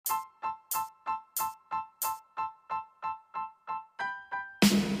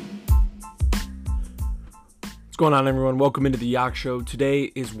going on, everyone? Welcome into the Yak Show. Today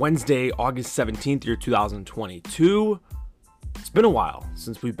is Wednesday, August 17th, year 2022. It's been a while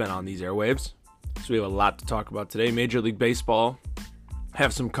since we've been on these airwaves, so we have a lot to talk about today. Major League Baseball,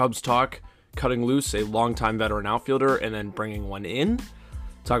 have some Cubs talk, cutting loose a longtime veteran outfielder, and then bringing one in.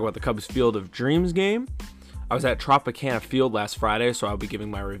 Talk about the Cubs Field of Dreams game. I was at Tropicana Field last Friday, so I'll be giving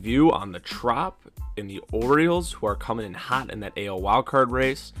my review on the Trop and the Orioles, who are coming in hot in that AL wildcard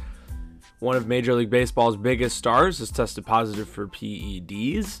race. One of Major League Baseball's biggest stars has tested positive for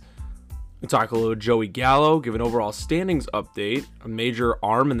PEDs. We talk a little Joey Gallo, give an overall standings update. A major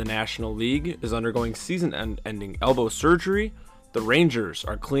arm in the National League is undergoing season-ending elbow surgery. The Rangers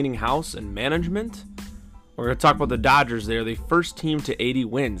are cleaning house and management. We're going to talk about the Dodgers. They are the first team to 80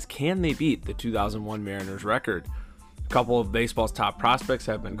 wins. Can they beat the 2001 Mariners record? A couple of baseball's top prospects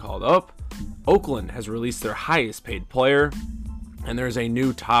have been called up. Oakland has released their highest paid player. And there's a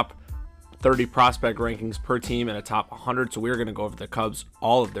new top 30 prospect rankings per team and a top 100. So we're going to go over the Cubs,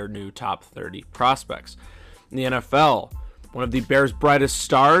 all of their new top 30 prospects. In the NFL, one of the Bears' brightest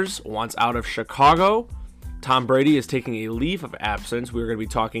stars wants out of Chicago. Tom Brady is taking a leave of absence. We're going to be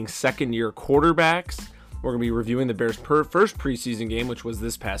talking second-year quarterbacks. We're going to be reviewing the Bears' first preseason game, which was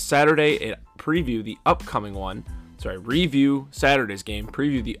this past Saturday, and preview the upcoming one. Review Saturday's game,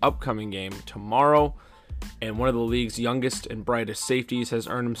 preview the upcoming game tomorrow. And one of the league's youngest and brightest safeties has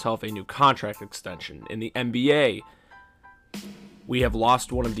earned himself a new contract extension. In the NBA, we have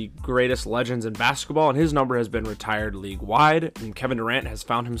lost one of the greatest legends in basketball, and his number has been retired league-wide. And Kevin Durant has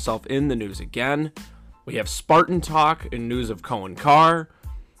found himself in the news again. We have Spartan talk and news of Coen Carr.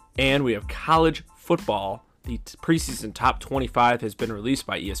 And we have college football. The preseason top 25 has been released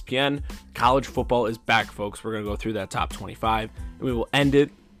by ESPN. College football is back, folks. We're going to go through that top 25, and we will end it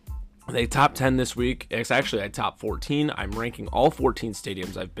with a top 10 this week. It's actually a top 14. I'm ranking all 14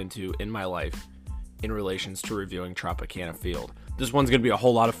 stadiums I've been to in my life in relations to reviewing Tropicana Field. This one's going to be a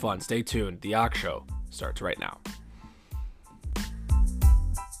whole lot of fun. Stay tuned. The Yak Show starts right now.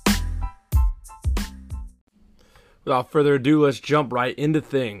 Without further ado, let's jump right into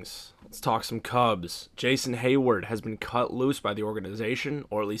things. Let's talk some Cubs. Jason Heyward has been cut loose by the organization,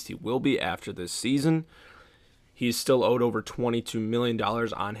 or at least he will be after this season. He's still owed over $22 million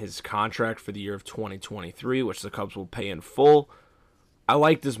on his contract for the year of 2023, which the Cubs will pay in full. I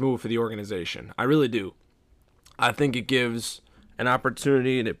like this move for the organization. I really do. I think it gives an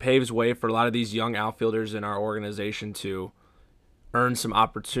opportunity and it paves way for a lot of these young outfielders in our organization to earn some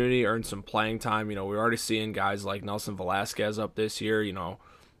opportunity, earn some playing time. We're already seeing guys like Nelson Velasquez up this year.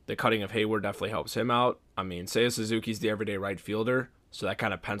 The cutting of Heyward definitely helps him out. Seiya Suzuki's the everyday right fielder, so that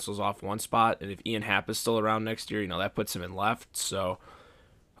kind of pencils off one spot. And if Ian Happ is still around next year, that puts him in left. So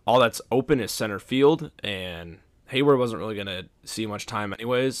all that's open is center field, and Heyward wasn't really going to see much time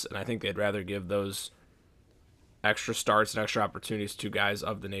anyways, and I think they'd rather give those extra starts and extra opportunities to guys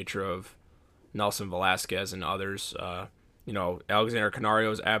of the nature of Nelson Velasquez and others. Alexander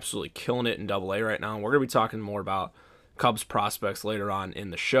Canario is absolutely killing it in Double-A right now, and we're going to be talking more about Cubs prospects later on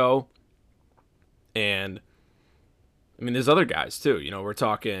in the show. And there's other guys too. We're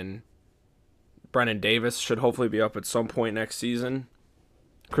talking Brennan Davis should hopefully be up at some point next season.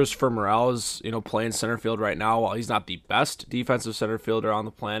 Christopher Morel is, playing center field right now. While he's not the best defensive center fielder on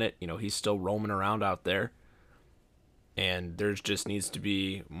the planet, he's still roaming around out there. And there just needs to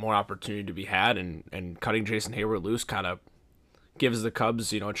be more opportunity to be had. And cutting Jason Heyward loose kind of gives the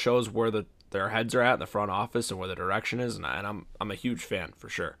Cubs, it shows where their heads are at in the front office and where the direction is. And I'm a huge fan for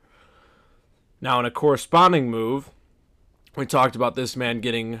sure. Now, in a corresponding move, we talked about this man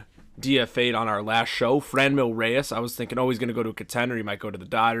getting DFA'd on our last show. Franmil Reyes, I was thinking, he's going to go to a contender. He might go to the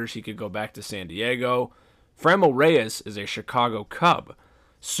Dodgers. He could go back to San Diego. Franmil Reyes is a Chicago Cub.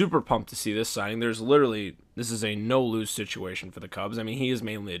 Super pumped to see this signing. This is a no-lose situation for the Cubs. He is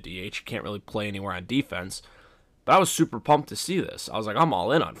mainly a DH. He can't really play anywhere on defense. But I was super pumped to see this. I was like, I'm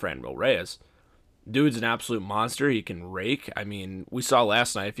all in on Franmil Reyes. Dude's an absolute monster. He can rake. We saw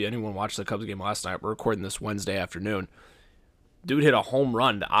last night, if anyone watched the Cubs game last night, we're recording this Wednesday afternoon. Dude hit a home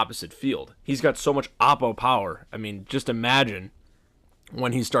run to opposite field. He's got so much oppo power. Just imagine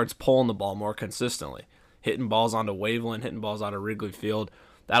when he starts pulling the ball more consistently. Hitting balls onto Waveland, hitting balls out of Wrigley Field.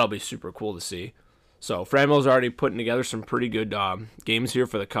 That'll be super cool to see. So Franmil's already putting together some pretty good games here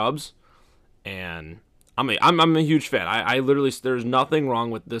for the Cubs. And I'm a huge fan. I literally, there's nothing wrong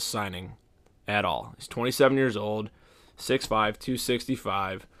with this signing at all. He's 27 years old, 6'5",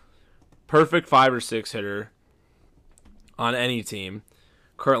 265. Perfect 5 or 6 hitter on any team.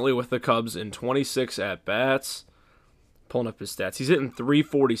 Currently with the Cubs in 26 at-bats. Pulling up his stats. He's hitting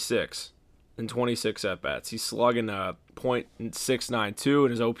 .346 in 26 at-bats. He's slugging .692,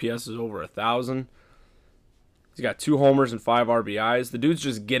 and his OPS is over 1,000. He's He's got 2 homers and 5 RBIs. The dude's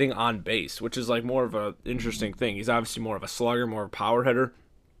just getting on base, which is like more of an interesting thing. He's obviously more of a slugger, more of a power hitter,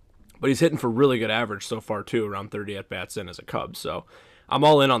 but he's hitting for really good average so far too, around 30 at-bats in as a Cub. So I'm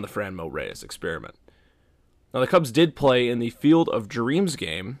all in on the Franmil Reyes experiment. Now the Cubs did play in the Field of Dreams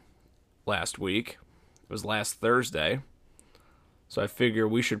game last week. It was last Thursday. So I figure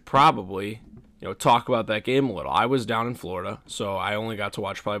we should probably, talk about that game a little. I was down in Florida, so I only got to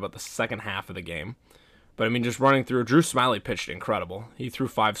watch probably about the second half of the game. But I mean, just running through, Drew Smyly pitched incredible. He threw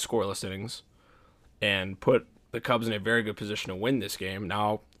 5 scoreless innings and put the Cubs in a very good position to win this game.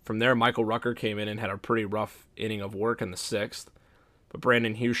 Now, from there, Michael Rucker came in and had a pretty rough inning of work in the 6th. But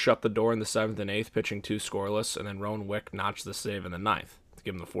Brandon Hughes shut the door in the 7th and 8th, pitching 2 scoreless, and then Rowan Wick notched the save in the 9th to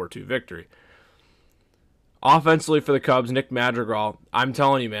give him the 4-2 victory. Offensively for the Cubs, Nick Madrigal, I'm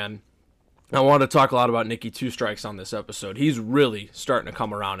telling you, man, I want to talk a lot about Nicky Two Strikes on this episode. He's really starting to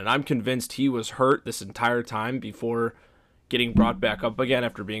come around, and I'm convinced he was hurt this entire time before getting brought back up again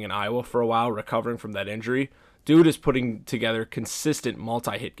after being in Iowa for a while, recovering from that injury. Dude is putting together consistent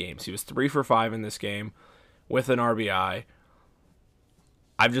multi-hit games. He was 3 for 5 in this game with an RBI.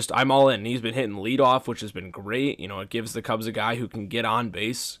 I'm all in. He's been hitting leadoff, which has been great. It gives the Cubs a guy who can get on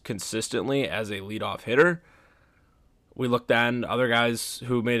base consistently as a leadoff hitter. We looked at other guys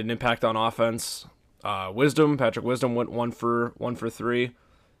who made an impact on offense. Patrick Wisdom went 1 for 3.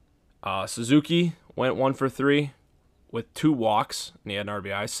 Suzuki went 1 for 3 with 2 walks, and he had an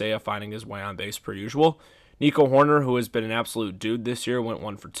RBI. Seiya finding his way on base per usual. Nico Horner, who has been an absolute dude this year, went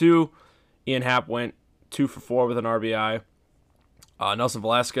 1 for 2. Ian Happ went 2 for 4 with an RBI. Nelson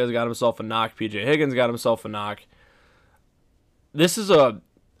Velasquez got himself a knock. PJ Higgins got himself a knock.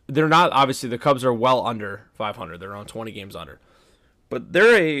 They're not, obviously the Cubs are well under 500. They're around 20 games under. But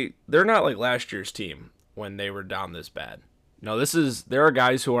they're not like last year's team when they were down this bad. No, there are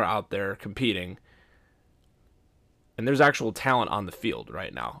guys who are out there competing, and there's actual talent on the field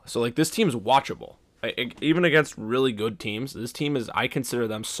right now. So like this team's watchable. Even against really good teams, this team I consider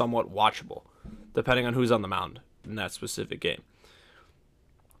them somewhat watchable, depending on who's on the mound in that specific game.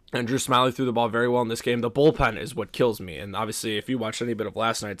 And Drew Smyly threw the ball very well in this game. The bullpen is what kills me. And obviously, if you watched any bit of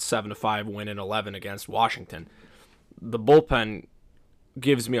last night's 7-5 win in 11 against Washington, the bullpen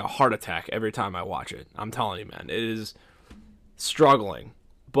gives me a heart attack every time I watch it. I'm telling you, man. It is struggling,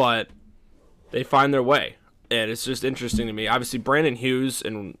 but they find their way. And it's just interesting to me. Obviously, Brandon Hughes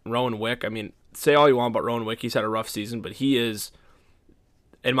and Rowan Wick, I mean, say all you want about Rowan Wick. He's had a rough season, but he is,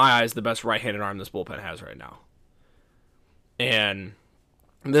 in my eyes, the best right-handed arm this bullpen has right now. And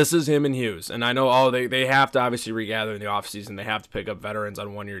this is him and Hughes. And I know, they have to obviously regather in the offseason. They have to pick up veterans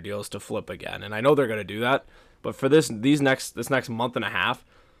on one-year deals to flip again. And I know they're going to do that. But for this next month and a half,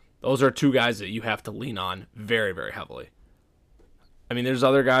 those are 2 guys that you have to lean on very, very heavily. I mean, there's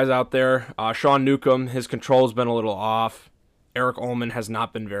other guys out there. Sean Newcomb, his control's been a little off. Eric Ullman has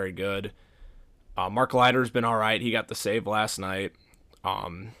not been very good. Mark Leiter's been all right. He got the save last night.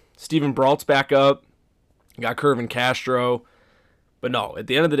 Steven Brault's back up. Got Kervin Castro. But no, at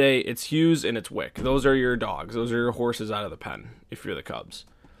the end of the day, it's Hughes and it's Wick. Those are your dogs. Those are your horses out of the pen if you're the Cubs.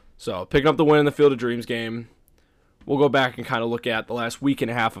 So picking up the win in the Field of Dreams game. We'll go back and kind of look at the last week and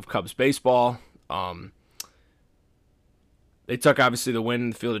a half of Cubs baseball. They took, obviously, the win in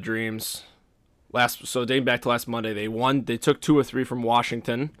the Field of Dreams. So dating back to last Monday, they won. They took 2 or 3 from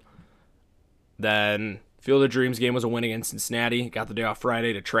Washington. Then Field of Dreams game was a win against Cincinnati. Got the day off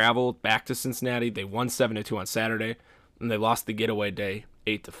Friday to travel back to Cincinnati. They won 7-2 on Saturday. And they lost the getaway day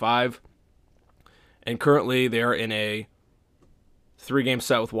 8-5. And currently they are in a 3-game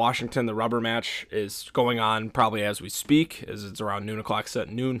set with Washington. The rubber match is going on probably as we speak, as it's around noon o'clock.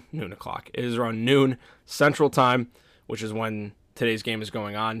 It is around noon Central Time, which is when today's game is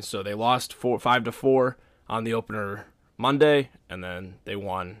going on. So they lost 5-4 on the opener Monday, and then they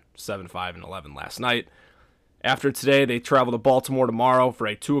won 7-5 and 11 last night. After today, they travel to Baltimore tomorrow for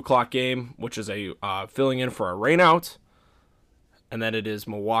a 2 o'clock game, which is a filling in for a rainout. And then it is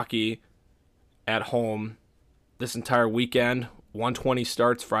Milwaukee at home this entire weekend. 1:20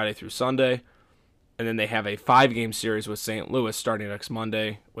 starts Friday through Sunday. And then they have a 5-game series with St. Louis starting next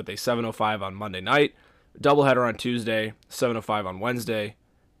Monday with a 7:05 on Monday night, doubleheader on Tuesday, 7:05 on Wednesday,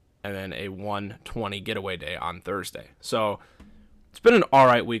 and then a 1:20 getaway day on Thursday. So it's been an all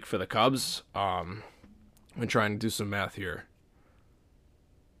right week for the Cubs. I'm trying to do some math here.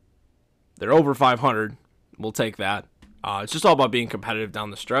 They're over 500. We'll take that. It's just all about being competitive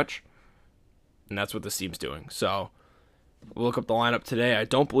down the stretch, and that's what this team's doing. So we'll look up the lineup today. I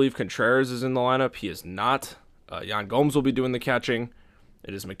don't believe Contreras is in the lineup. He is not. Yan Gomes will be doing the catching.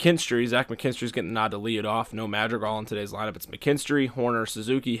 It is McKinstry. Zach McKinstry's getting the nod to lead it off. No Madrigal in today's lineup. It's McKinstry, Horner,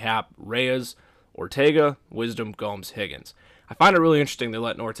 Suzuki, Happ, Reyes, Ortega, Wisdom, Gomes, Higgins. I find it really interesting they're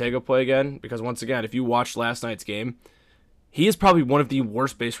letting Ortega play again because, once again, if you watched last night's game, he is probably one of the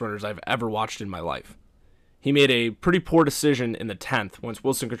worst base runners I've ever watched in my life. He made a pretty poor decision in the 10th once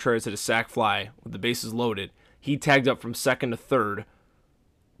Wilson Contreras hit a sac fly with the bases loaded. He tagged up from second to third,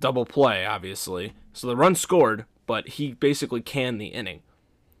 double play, obviously. So the run scored, but he basically canned the inning.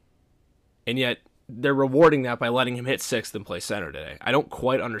 And yet, they're rewarding that by letting him hit sixth and play center today. I don't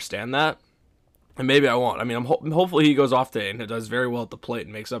quite understand that. And maybe I won't. I mean, hopefully he goes off today and does very well at the plate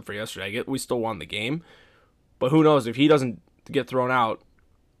and makes up for yesterday. I get we still won the game. But who knows, if he doesn't get thrown out,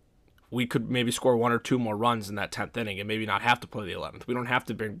 we could maybe score 1 or 2 more runs in that 10th inning and maybe not have to play the 11th. We don't have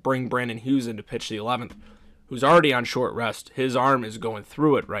to bring Brandon Hughes in to pitch the 11th, who's already on short rest. His arm is going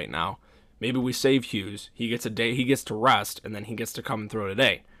through it right now. Maybe we save Hughes. He gets a day. He gets to rest, and then he gets to come and throw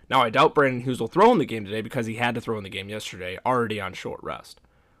today. Now, I doubt Brandon Hughes will throw in the game today because he had to throw in the game yesterday, already on short rest.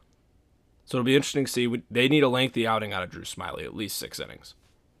 So it'll be interesting to see. They need a lengthy outing out of Drew Smyly, at least 6 innings.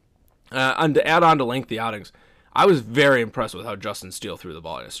 And to add on to lengthy outings, I was very impressed with how Justin Steele threw the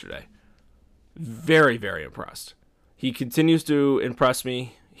ball yesterday. Very, very impressed. He continues to impress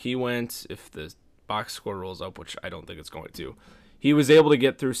me. He went, if the box score rolls up, which I don't think it's going to, he was able to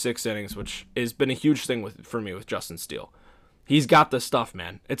get through 6 innings, which has been a huge thing for me with Justin Steele. He's got the stuff,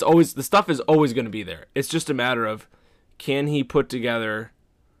 man. The stuff is always going to be there. It's just a matter of, can he put together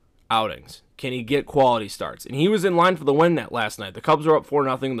outings? Can he get quality starts? And he was in line for the win net last night. The Cubs were up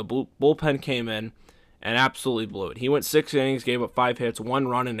 4-0. The bullpen came in and absolutely blew it. He went 6 innings, gave up 5 hits, 1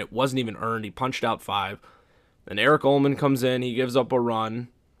 run, and it wasn't even earned. He punched out 5. Then Eric Ullman comes in. He gives up a run.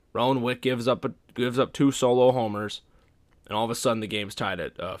 Rowan Wick gives up 2 solo homers. And all of a sudden, the game's tied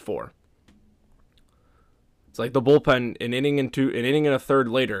at 4. It's like the bullpen, an inning and a third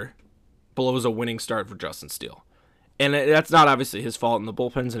later, blows a winning start for Justin Steele. And that's not obviously his fault, and the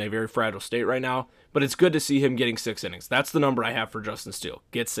bullpen's in a very fragile state right now, but it's good to see him getting 6 innings. That's the number I have for Justin Steele.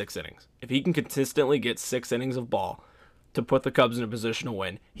 Get 6 innings. If he can consistently get 6 innings of ball to put the Cubs in a position to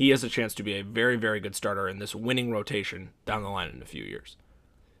win, he has a chance to be a very, very good starter in this winning rotation down the line in a few years.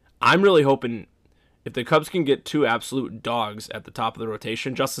 I'm really hoping if the Cubs can get 2 absolute dogs at the top of the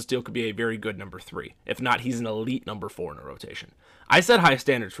rotation, Justin Steele could be a very good number 3. If not, he's an elite number 4 in a rotation. I set high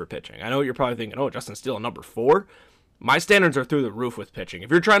standards for pitching. I know what you're probably thinking, Justin Steele, number 4? My standards are through the roof with pitching. If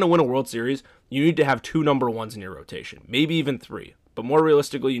you're trying to win a World Series, you need to have 2 number 1s in your rotation, maybe even 3. But more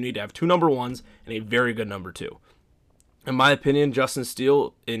realistically, you need to have 2 number 1s and a very good number 2. In my opinion, Justin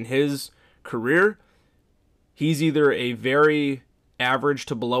Steele, in his career, he's either a very average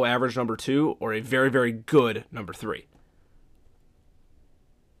to below average number 2 or a very, very good number 3.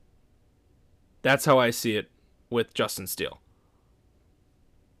 That's how I see it with Justin Steele.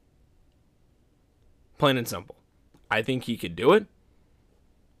 Plain and simple. I think he could do it.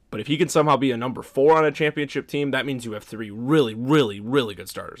 But if he can somehow be a number 4 on a championship team, that means you have 3 really, really, really good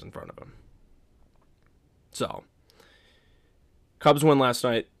starters in front of him. So, Cubs win last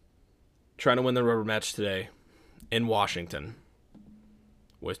night, trying to win the rubber match today in Washington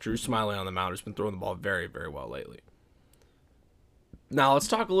with Drew Smyly on the mound, who's been throwing the ball very, very well lately. Now, let's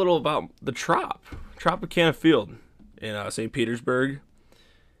talk a little about the Tropicana Field in St. Petersburg.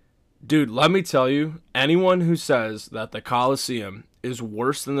 Dude, let me tell you, anyone who says that the Coliseum is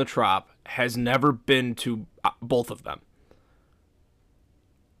worse than the Trop has never been to both of them.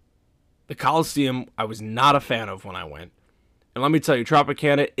 The Coliseum, I was not a fan of when I went. And let me tell you,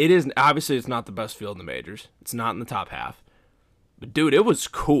 Tropicana, obviously it's not the best field in the majors. It's not in the top half. But dude, it was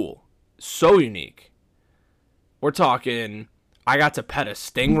cool. So unique. We're talking, I got to pet a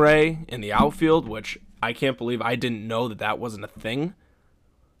stingray in the outfield, which I can't believe I didn't know that wasn't a thing.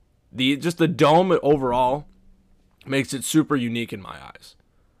 Just the dome overall makes it super unique in my eyes.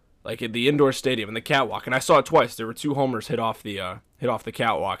 Like at the indoor stadium and the catwalk, and I saw it twice. There were 2 homers hit off the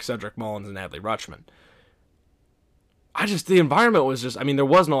catwalk, Cedric Mullins and Adley Rutschman. The environment was just, there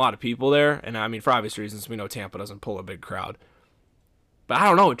wasn't a lot of people there, and for obvious reasons, we know Tampa doesn't pull a big crowd. But I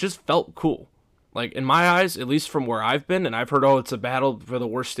don't know, it just felt cool. Like in my eyes, at least from where I've been, and I've heard, it's a battle for the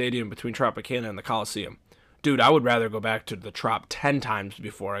worst stadium between Tropicana and the Coliseum. Dude, I would rather go back to the Trop 10 times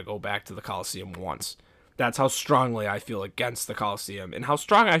before I go back to the Coliseum once. That's how strongly I feel against the Coliseum and how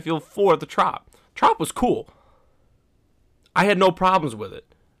strong I feel for the Trop. Trop was cool. I had no problems with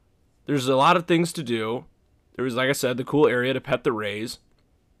it. There's a lot of things to do. There was, like I said, the cool area to pet the Rays.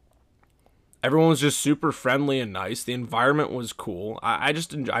 Everyone was just super friendly and nice. The environment was cool. I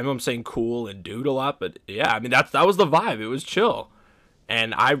know I'm saying cool and dude a lot, but yeah, that was the vibe. It was chill.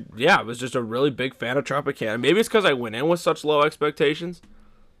 And I was just a really big fan of Tropicana. Maybe it's because I went in with such low expectations.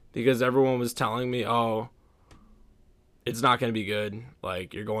 Because everyone was telling me, It's not going to be good.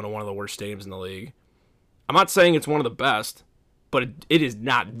 Like, you're going to one of the worst stadiums in the league. I'm not saying it's one of the best, but it is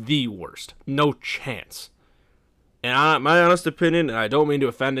not the worst. No chance. And my honest opinion, and I don't mean to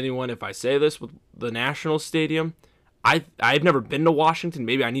offend anyone if I say this, with the National Stadium, I've never been to Washington.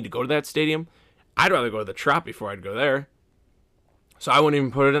 Maybe I need to go to that stadium. I'd rather go to the Trop before I'd go there. So I wouldn't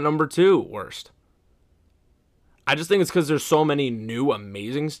even put it at number 2 worst. I just think it's because there's so many new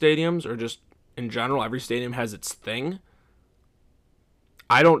amazing stadiums, or just in general, every stadium has its thing.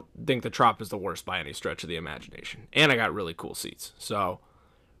 I don't think the Trop is the worst by any stretch of the imagination. And I got really cool seats. So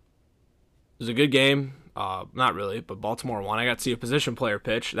it was a good game. Not really, but Baltimore won. I got to see a position player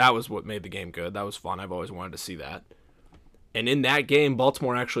pitch. That was what made the game good. That was fun. I've always wanted to see that. And in that game,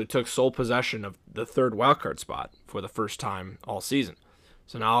 Baltimore actually took sole possession of the third wildcard spot for the first time all season.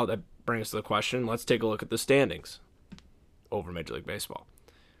 So now that brings us to the question, let's take a look at the standings over Major League Baseball.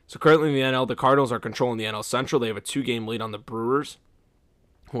 So currently in the NL, the Cardinals are controlling the NL Central. They have a 2-game lead on the Brewers,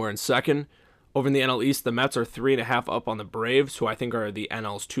 who are in second. Over in the NL East, the Mets are 3.5 up on the Braves, who I think are the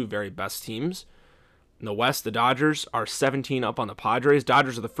NL's 2 very best teams. In the West, the Dodgers are 17 up on the Padres.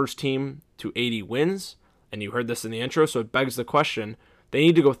 Dodgers are the first team to 80 wins, and you heard this in the intro, so it begs the question. They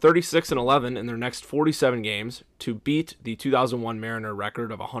need to go 36-11 in their next 47 games to beat the 2001 Mariner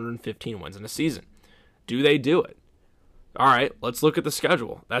record of 115 wins in a season. Do they do it? All right, let's look at the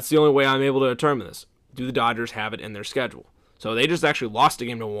schedule. That's the only way I'm able to determine this. Do the Dodgers have it in their schedule? So they just actually lost a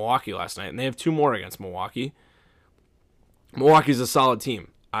game to Milwaukee last night, and they have 2 more against Milwaukee. Milwaukee's a solid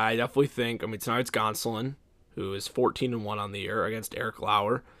team. I definitely think, tonight's Gonsolin, who is 14-1 on the year against Eric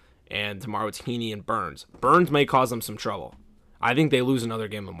Lauer, and tomorrow it's Heaney and Burns. Burns may cause them some trouble. I think they lose another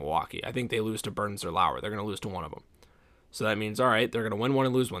game in Milwaukee. I think they lose to Burns or Lauer. They're going to lose to one of them. So that means, all right, they're going to win one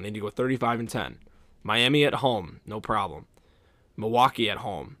and lose one. They need to go 35-10. Miami at home, no problem. Milwaukee at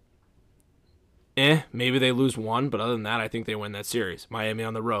home. Maybe they lose one, but other than that, I think they win that series. Miami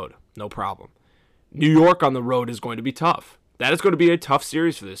on the road, no problem. New York on the road is going to be tough. That is going to be a tough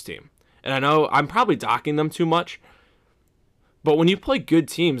series for this team. And I know I'm probably docking them too much, but when you play good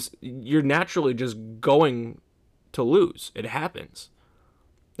teams, you're naturally just going to lose. It happens.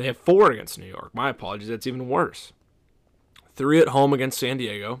 They have 4 against New York. My apologies, that's even worse. 3 at home against San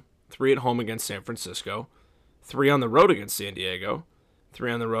Diego, 3 at home against San Francisco, 3 on the road against San Diego,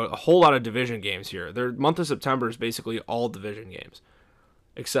 3 on the road. A whole lot of division games here. Their month of September is basically all division games,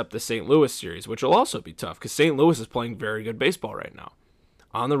 except the St. Louis series, which will also be tough because St. Louis is playing very good baseball right now.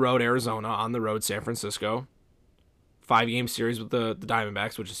 On the road, Arizona. On the road, San Francisco. 5-game series with the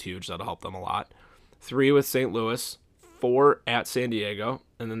Diamondbacks, which is huge. That'll help them a lot. 3 with St. Louis. 4 at San Diego.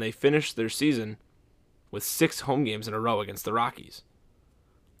 And then they finish their season with 6 home games in a row against the Rockies.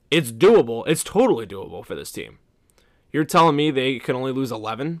 It's doable. It's totally doable for this team. You're telling me they can only lose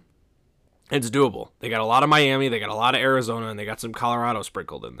 11? It's doable. They got a lot of Miami, they got a lot of Arizona, and they got some Colorado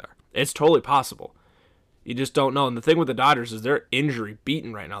sprinkled in there. It's totally possible. You just don't know. And the thing with the Dodgers is they're injury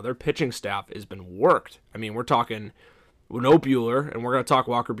beaten right now. Their pitching staff has been worked. We're talking no Buehler, and we're going to talk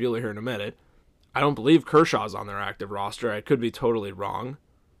Walker Buehler here in a minute. I don't believe Kershaw's on their active roster. I could be totally wrong.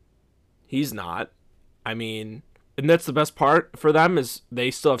 He's not. And that's the best part for them is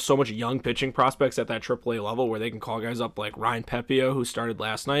they still have so much young pitching prospects at that AAA level where they can call guys up like Ryan Pepio, who started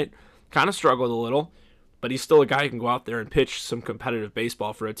last night. Kind of struggled a little, but he's still a guy who can go out there and pitch some competitive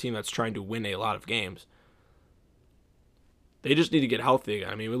baseball for a team that's trying to win a lot of games. They just need to get healthy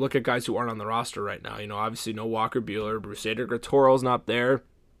again. We look at guys who aren't on the roster right now. Obviously no Walker Buehler. Brusdar Graterol's not there.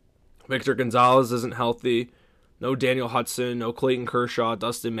 Victor Gonzalez isn't healthy. No Daniel Hudson. No Clayton Kershaw.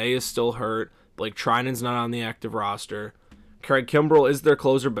 Dustin May is still hurt. Blake Trinan's not on the active roster. Craig Kimbrell is their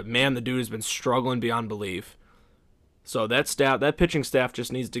closer, but man, the dude has been struggling beyond belief. So that pitching staff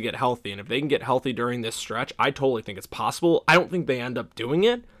just needs to get healthy, and if they can get healthy during this stretch, I totally think it's possible. I don't think they end up doing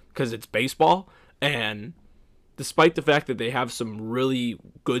it because it's baseball, and despite the fact that they have some really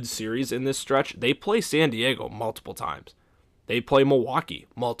good series in this stretch, they play San Diego multiple times. They play Milwaukee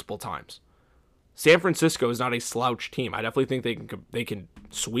multiple times. San Francisco is not a slouch team. I definitely think they can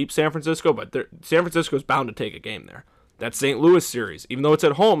sweep San Francisco, but San Francisco is bound to take a game there. That St. Louis series, even though it's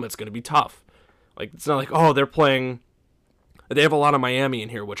at home, it's going to be tough. It's not like, they're playing. They have a lot of Miami in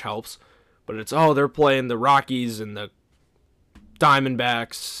here, which helps, but it's, they're playing the Rockies and the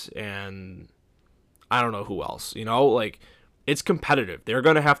Diamondbacks and I don't know who else. It's competitive. They're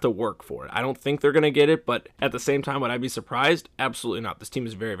going to have to work for it. I don't think they're going to get it, but at the same time, would I be surprised? Absolutely not. This team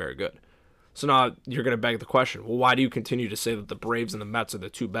is very, very good. So now you're going to beg the question, well, why do you continue to say that the Braves and the Mets are the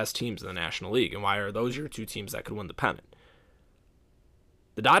 2 best teams in the National League, and why are those your 2 teams that could win the pennant?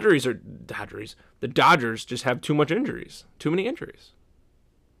 The Dodgers just have too many injuries.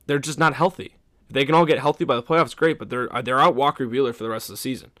 They're just not healthy. If they can all get healthy by the playoffs, great, but they're out Walker Buehler for the rest of the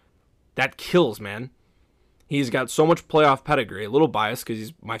season. That kills, man. He's got so much playoff pedigree, a little biased because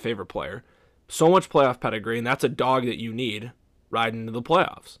he's my favorite player. So much playoff pedigree, and that's a dog that you need riding into the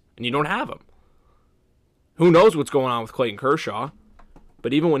playoffs, and you don't have him. Who knows what's going on with Clayton Kershaw,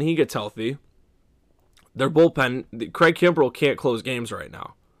 but even when he gets healthy, their bullpen, Craig Kimbrell can't close games right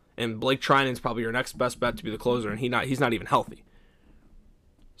now, and Blake Trinan's probably your next best bet to be the closer, and he's not even healthy.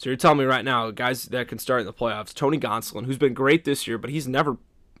 So you're telling me right now, guys that can start in the playoffs, Tony Gonsolin, who's been great this year, but he's never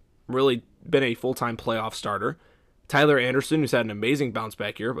really been a full-time playoff starter. Tyler Anderson, who's had an amazing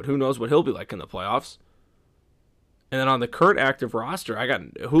bounce-back year, but who knows what he'll be like in the playoffs. And then on the current active roster, I got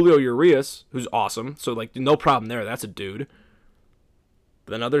Julio Urias, who's awesome, so like no problem there. That's a dude.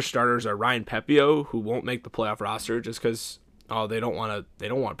 But then other starters are Ryan Pepiot, who won't make the playoff roster just because they don't want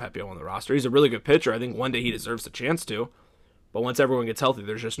Pepiot on the roster. He's a really good pitcher. I think one day he deserves a chance to. But once everyone gets healthy,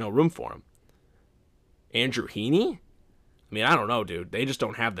 there's just no room for him. Andrew Heaney? I mean, I don't know, dude. They just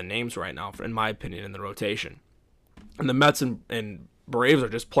don't have the names right now, in my opinion, in the rotation. And the Mets and Braves are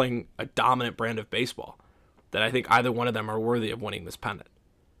just playing a dominant brand of baseball that I think either one of them are worthy of winning this pennant.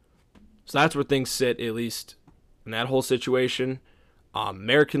 So that's where things sit, at least in that whole situation.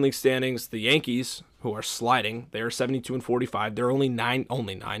 American League standings, the Yankees, who are sliding, they're 72-45. They're only nine.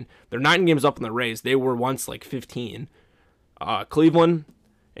 They're 9 games up on the Rays. They were once like 15. Cleveland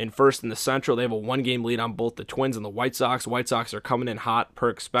in first in the Central. They have a 1-game lead on both the Twins and the White Sox. White Sox are coming in hot per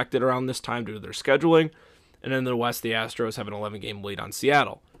expected around this time due to their scheduling. And in the West, the Astros have an 11-game lead on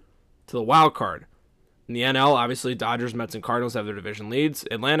Seattle. To the wild card. In the NL, obviously, Dodgers, Mets, and Cardinals have their division leads.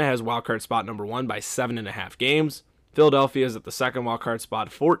 Atlanta has wild card spot number 1 by 7.5 games. Philadelphia is at the second wild card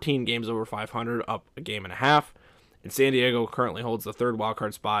spot, 14 games over 500, up a game and a half. And San Diego currently holds the third wild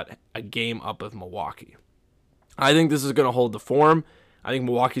card spot, a game up of Milwaukee. I think this is going to hold the form. I think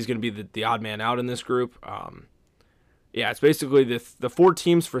Milwaukee's going to be the odd man out in this group. It's basically the 4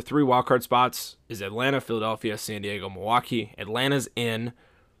 teams for 3 wildcard spots is Atlanta, Philadelphia, San Diego, Milwaukee. Atlanta's in.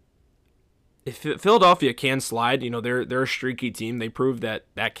 If Philadelphia can slide, they're a streaky team. They proved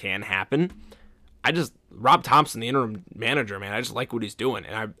that can happen. Rob Thompson, the interim manager, man, I just like what he's doing.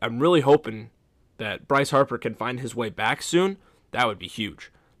 And I'm really hoping that Bryce Harper can find his way back soon. That would be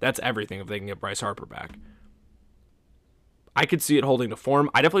huge. That's everything if they can get Bryce Harper back. I could see it holding to form.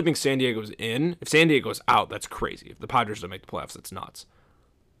 I definitely think San Diego's in. If San Diego's out, that's crazy. If the Padres don't make the playoffs, that's nuts.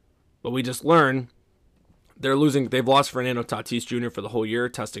 But we just learned they're losing. They've lost Fernando Tatis Jr. for the whole year,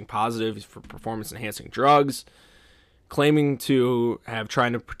 testing positive for performance-enhancing drugs, claiming to have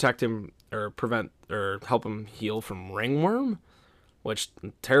trying to protect him or prevent or help him heal from ringworm, which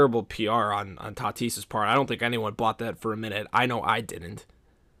terrible PR on Tatis's part. I don't think anyone bought that for a minute. I know I didn't.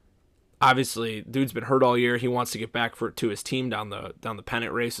 Obviously, dude's been hurt all year. He wants to get back to his team down the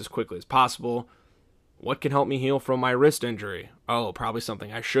pennant race as quickly as possible. What can help me heal from my wrist injury? Oh, probably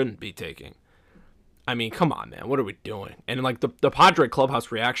something I shouldn't be taking. I mean, come on, man. What are we doing? And like the Padre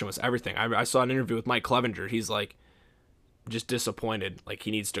clubhouse reaction was everything. I saw an interview with Mike Clevenger. He's like just disappointed. Like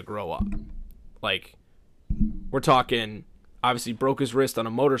he needs to grow up. Like we're talking, obviously broke his wrist on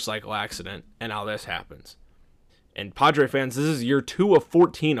a motorcycle accident, and now this happens. And Padre fans, this is year 2 of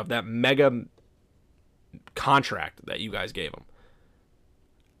 14 of that mega contract that you guys gave him.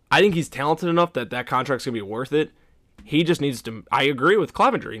 I think he's talented enough that contract's going to be worth it. He just needs to, I agree with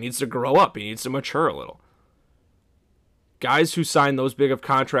Clevenger, he needs to grow up. He needs to mature a little. Guys who sign those big of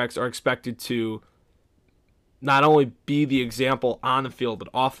contracts are expected to not only be the example on the field, but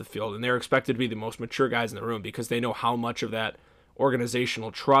off the field. And they're expected to be the most mature guys in the room because they know how much of that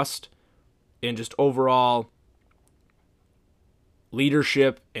organizational trust and just overall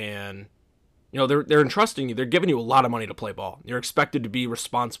leadership and they're entrusting you. They're giving you a lot of money to play ball. You're expected to be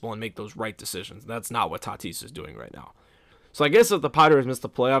responsible and make those right decisions. That's not what Tatis is doing right now. So I guess if the Padres miss the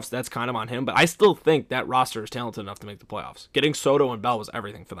playoffs, that's kind of on him. But I still think that roster is talented enough to make the playoffs. Getting Soto and Bell was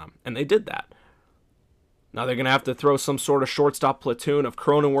everything for them, and they did that. Now they're going to have to throw some sort of shortstop platoon of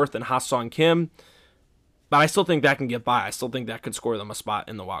Cronenworth and Ha-Sung Kim, but I still think that can get by. I still think that could score them a spot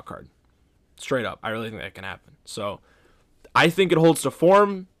in the wild card. Straight up, I really think that can happen. So I think it holds to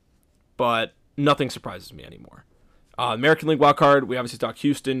form, but nothing surprises me anymore. American League wild card, we obviously talk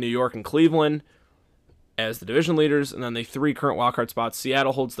Houston, New York, and Cleveland as the division leaders, and then the 3 current wild card spots.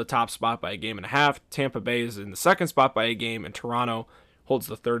 Seattle holds the top spot by a game and a half. Tampa Bay is in the second spot by a game, and Toronto holds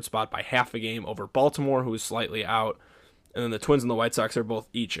the third spot by half a game over Baltimore, who is slightly out. And then the Twins and the White Sox are both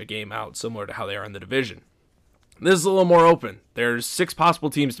each a game out, similar to how they are in the division. This is a little more open. There's 6 possible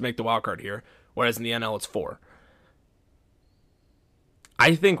teams to make the wild card here, whereas in the NL it's 4.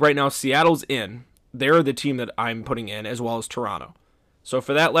 I think right now Seattle's in. They're the team that I'm putting in, as well as Toronto. So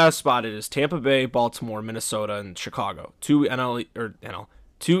for that last spot, it is Tampa Bay, Baltimore, Minnesota, and Chicago. Two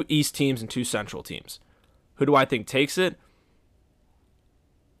two East teams and two Central teams. Who do I think takes it?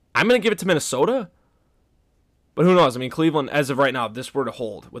 I'm going to give it to Minnesota. But who knows? I mean, Cleveland, as of right now, if this were to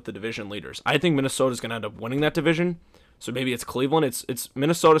hold with the division leaders, I think Minnesota's going to end up winning that division. So maybe it's Cleveland. It's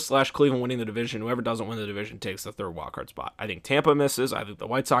Minnesota/Cleveland winning the division. Whoever doesn't win the division takes the third wildcard spot. I think Tampa misses. I think the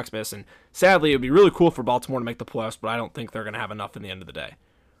White Sox miss. And sadly, it would be really cool for Baltimore to make the playoffs, but I don't think they're going to have enough in the end of the day.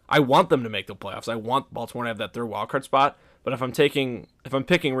 I want them to make the playoffs. I want Baltimore to have that third wildcard spot. But if I'm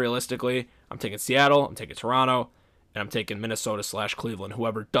picking realistically, I'm taking Seattle, I'm taking Toronto, and I'm taking Minnesota/Cleveland.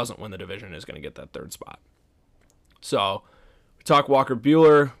 Whoever doesn't win the division is going to get that third spot. So we talk Walker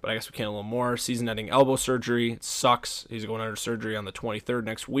Buehler, but I guess we can a little more. Season-ending elbow surgery. It sucks. He's going under surgery on the 23rd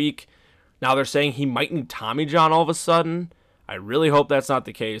next week. Now they're saying he might need Tommy John all of a sudden. I really hope that's not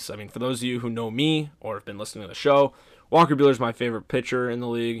the case. I mean, for those of you who know me or have been listening to the show, Walker Buehler is my favorite pitcher in the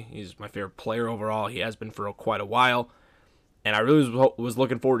league. He's my favorite player overall. He has been for quite a while. And I really was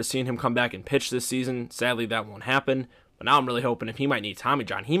looking forward to seeing him come back and pitch this season. Sadly, that won't happen. But now I'm really hoping if he might need Tommy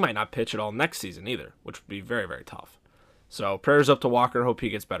John, he might not pitch at all next season either, which would be very, very tough. So prayers up to Walker. Hope he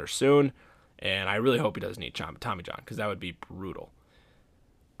gets better soon. And I really hope he doesn't need Tommy John because that would be brutal.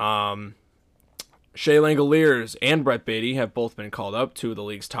 Shea Langoliers and Brett Beatty have both been called up, two of the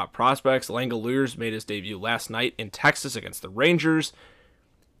league's top prospects. Langoliers made his debut last night in Texas against the Rangers.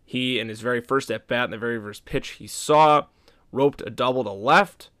 He, in his very first at-bat, in the very first pitch he saw, roped a double to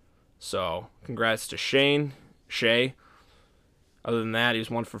left. So congrats to Shea. Other than that, he was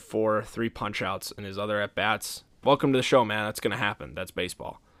 1 for 4, 3 punch-outs in his other at-bats. Welcome to the show, man. That's going to happen. That's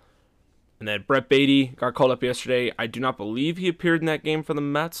baseball. And then Brett Beatty got called up yesterday. I do not believe he appeared in that game for the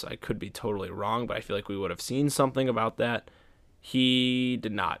Mets. I could be totally wrong, but I feel like we would have seen something about that. He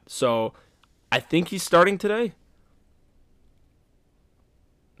did not. So I think he's starting today.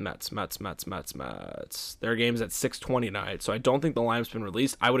 Mets. Their game's at 6:20 tonight, so I don't think the line's been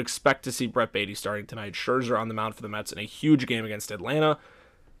released. I would expect to see Brett Beatty starting tonight. Scherzer on the mound for the Mets in a huge game against Atlanta.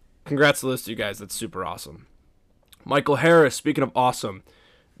 Congrats to those two guys. That's super awesome. Michael Harris, speaking of awesome,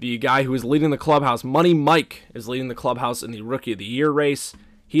 the guy who is leading the clubhouse, Money Mike, is leading the clubhouse in the Rookie of the Year race.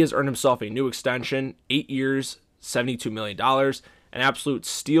 He has earned himself a new extension, 8 years, $72 million. An absolute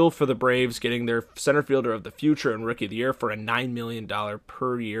steal for the Braves, getting their center fielder of the future and Rookie of the Year for a $9 million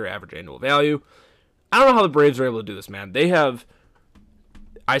per year average annual value. I don't know how the Braves are able to do this, man.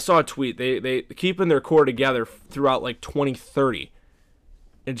 I saw a tweet, they keeping their core together throughout like 2030.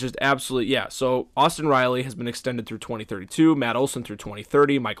 It's just absolutely, yeah. So Austin Riley has been extended through 2032, Matt Olson through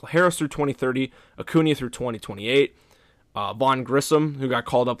 2030, Michael Harris through 2030, Acuna through 2028, Vaughn Grissom, who got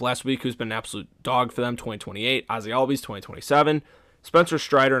called up last week, who's been an absolute dog for them, 2028, Ozzie Albies, 2027, Spencer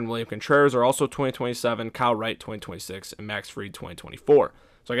Strider and William Contreras are also 2027, Kyle Wright, 2026, and Max Fried, 2024.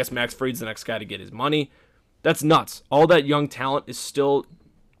 So I guess Max Fried's the next guy to get his money. That's nuts. All that young talent is still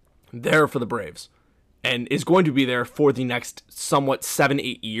there for the Braves and is going to be there for the next somewhat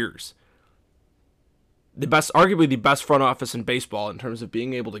 7-8 years. Arguably the best front office in baseball in terms of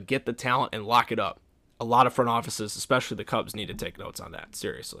being able to get the talent and lock it up. A lot of front offices, especially the Cubs, need to take notes on that,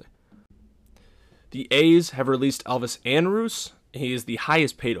 seriously. The A's have released Elvis Andrus. He is the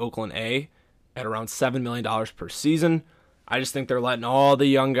highest paid Oakland A at around $7 million per season. I just think they're letting all the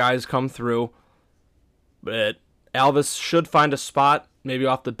young guys come through. But Elvis should find a spot, maybe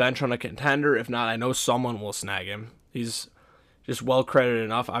off the bench on a contender. If not, I know someone will snag him. He's just well credited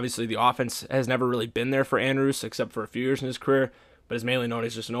enough. Obviously, the offense has never really been there for Andrus, except for a few years in his career, but is mainly known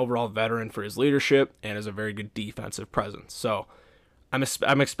as just an overall veteran for his leadership and as a very good defensive presence. So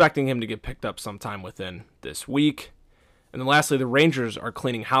I'm expecting him to get picked up sometime within this week. And then lastly, the Rangers are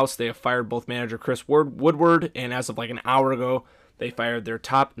cleaning house. They have fired both manager Chris Woodward, and as of like an hour ago, they fired their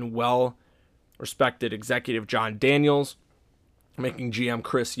top and well-respected executive John Daniels, making GM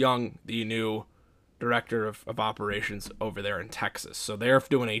Chris Young the new director of operations over there in Texas. So they're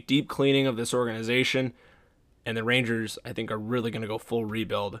doing a deep cleaning of this organization, and the Rangers, I think, are really going to go full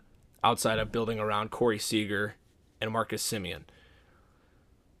rebuild outside of building around Corey Seager and Marcus Semien.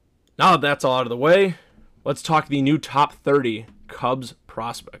 Now that that's all out of the way, let's talk the new top 30 Cubs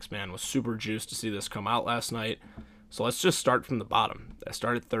prospects, man. Was super juiced to see this come out last night. So let's just start from the bottom. I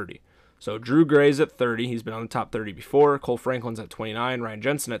start at 30. So Drew Gray's at 30. He's been on the top 30 before. Cole Franklin's at 29. Ryan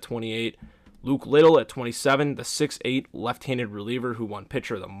Jensen at 28. Luke Little at 27, the 6'8 left-handed reliever who won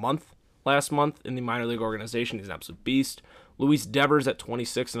Pitcher of the Month last month in the minor league organization. He's an absolute beast. Luis Devers at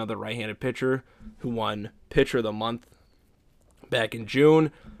 26, another right-handed pitcher who won Pitcher of the Month back in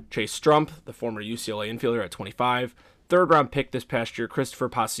June. Chase Strump, the former UCLA infielder, at 25. Third-round pick this past year, Christopher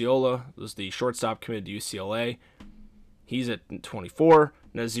Pasiola, was the shortstop committed to UCLA. He's at 24.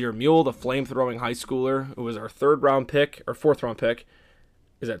 Nazir Mule, the flame-throwing high schooler, who was our fourth-round pick,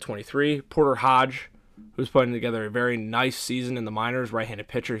 is at 23. Porter Hodge, who's putting together a very nice season in the minors, right-handed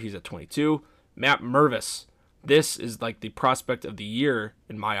pitcher, he's at 22. Matt Mervis, this is like the prospect of the year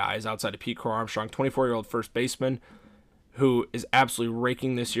in my eyes, outside of Pete Crow Armstrong, 24-year-old first baseman, who is absolutely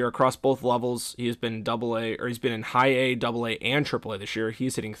raking this year across both levels. He has been in AA, or he's been in high A, AA, and AAA this year.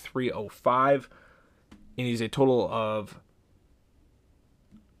 He's hitting .305, and he's a total of,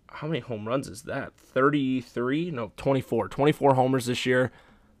 how many home runs is that? 33? No, 24. 24 homers this year.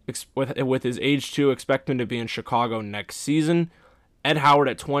 With his age 2, expect him to be in Chicago next season. Ed Howard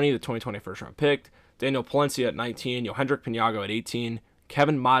at 20, the 2020 first-round pick. Daniel Palencia at 19. Yohendrick Pinago at 18.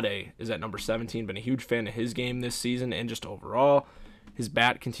 Kevin Made is at number 17. Been a huge fan of his game this season and just overall. His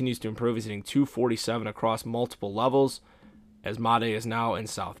bat continues to improve. He's hitting .247 across multiple levels, as Made is now in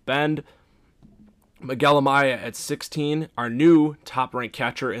South Bend. Miguel Amaya at 16, our new top-ranked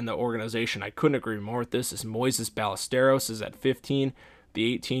catcher in the organization. I couldn't agree more with this. Is Moises Ballesteros is at 15.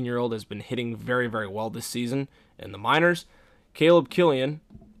 The 18-year-old has been hitting very, very well this season in the minors. Caleb Killian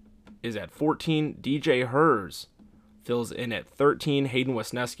is at 14. DJ Hers fills in at 13. Hayden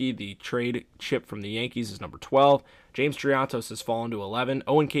Wesneski, the trade chip from the Yankees, is number 12. James Triantos has fallen to 11.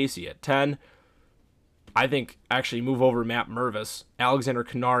 Owen Casey at 10. I think actually move over Matt Mervis. Alexander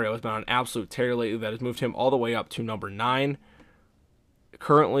Canario has been on an absolute tear lately that has moved him all the way up to number 9.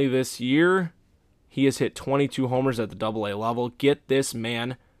 Currently this year, he has hit 22 homers at the AA level. Get this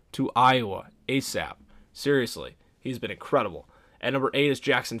man to Iowa ASAP. Seriously, he's been incredible. At number 8 is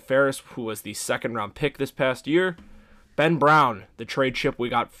Jackson Ferris, who was the second-round pick this past year. Ben Brown, the trade chip we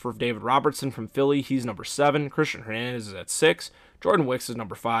got for David Robertson from Philly, he's number 7. Christian Hernandez is at 6. Jordan Wicks is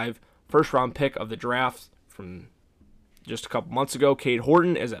number 5. First-round pick of the draft from just a couple months ago, Cade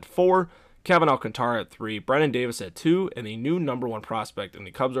Horton is at 4. Kevin Alcantara at 3. Brennan Davis at 2. And the new number 1 prospect in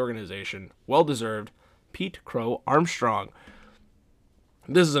the Cubs organization, well-deserved, Pete Crow Armstrong.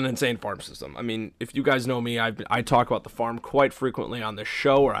 This is an insane farm system. I mean, if you guys know me, I talk about the farm quite frequently on this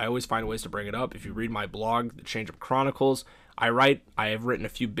show, or I always find ways to bring it up. If you read my blog, The Changeup Chronicles, I have written a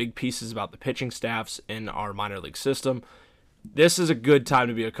few big pieces about the pitching staffs in our minor league system. This is a good time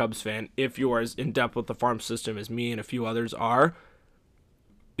to be a Cubs fan if you are as in-depth with the farm system as me and a few others are,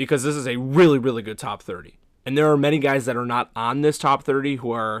 because this is a really, really good top 30. And there are many guys that are not on this top 30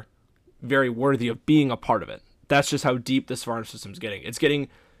 who are very worthy of being a part of it. That's just how deep this farm system is getting.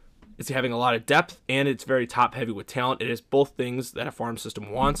 It's having a lot of depth, and it's very top-heavy with talent. It is both things that a farm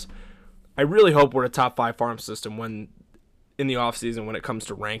system wants. I really hope we're a top 5 farm system when in the offseason when it comes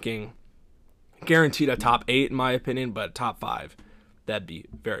to ranking. Guaranteed a top 8 in my opinion, but top 5. That'd be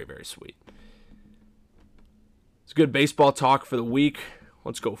very, very sweet. It's good baseball talk for the week.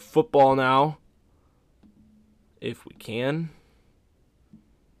 Let's go football now, if we can.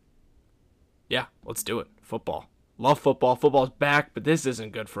 Yeah, let's do it. Football. Love football. Football's back, but this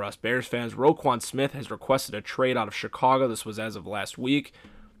isn't good for us Bears fans. Roquan Smith has requested a trade out of Chicago. This was as of last week.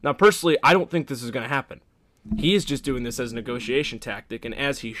 Now, personally, I don't think this is going to happen. He is just doing this as a negotiation tactic, and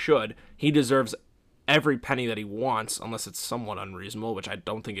as he should. He deserves every penny that he wants, unless it's somewhat unreasonable, which I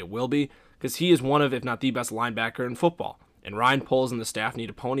don't think it will be, because he is one of, if not the best linebacker in football. And Ryan Poles and the staff need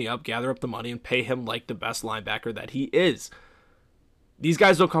to pony up, gather up the money, and pay him like the best linebacker that he is. These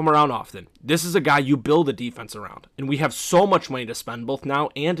guys don't come around often. This is a guy you build a defense around. And we have so much money to spend both now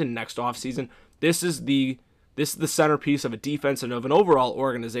and in next offseason. This is the centerpiece of a defense and of an overall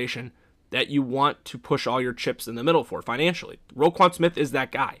organization that you want to push all your chips in the middle for financially. Roquan Smith is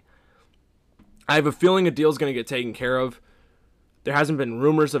that guy. I have a feeling a deal's going to get taken care of. There hasn't been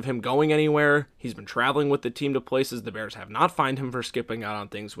rumors of him going anywhere. He's been traveling with the team to places. The Bears have not fined him for skipping out on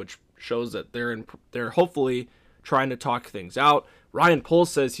things, which shows that they're hopefully trying to talk things out. Ryan Poles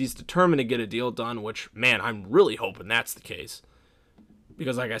says he's determined to get a deal done, which, man, I'm really hoping that's the case.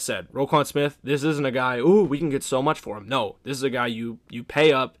 Because like I said, Roquan Smith, this isn't a guy, we can get so much for him. No, this is a guy you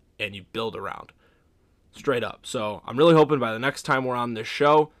pay up and you build around. Straight up. So I'm really hoping by the next time we're on this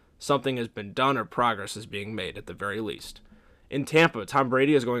show, something has been done or progress is being made at the very least. In Tampa, Tom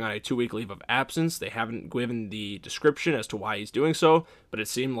Brady is going on a 2-week leave of absence. They haven't given the description as to why he's doing so, but it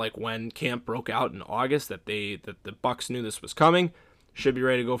seemed like when camp broke out in August that the Bucs knew this was coming. Should be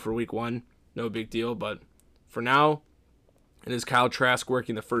ready to go for week 1. No big deal, but for now, it is Kyle Trask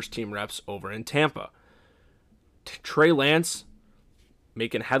working the first team reps over in Tampa. Trey Lance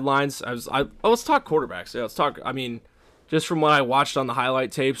making headlines. Let's talk quarterbacks. Yeah, let's talk. Just from what I watched on the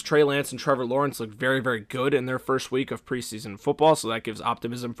highlight tapes, Trey Lance and Trevor Lawrence looked very, very good in their first week of preseason football, so that gives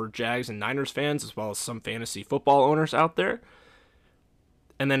optimism for Jags and Niners fans, as well as some fantasy football owners out there.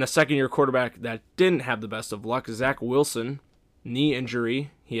 And then a second-year quarterback that didn't have the best of luck, Zach Wilson, knee injury.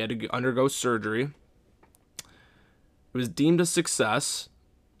 He had to undergo surgery. It was deemed a success,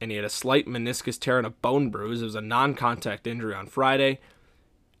 and he had a slight meniscus tear and a bone bruise. It was a non-contact injury on Friday.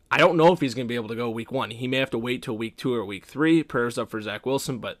 I don't know if he's going to be able to go week 1. He may have to wait till week 2 or week 3. Prayers up for Zach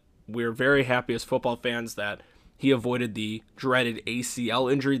Wilson, but we're very happy as football fans that he avoided the dreaded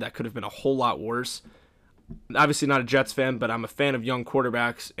ACL injury that could have been a whole lot worse. Obviously not a Jets fan, but I'm a fan of young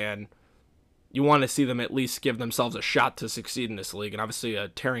quarterbacks, and you want to see them at least give themselves a shot to succeed in this league. And obviously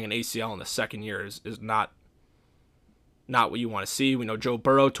tearing an ACL in the second year is not what you want to see. We know Joe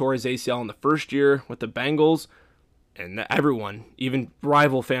Burrow tore his ACL in the first year with the Bengals, and everyone, even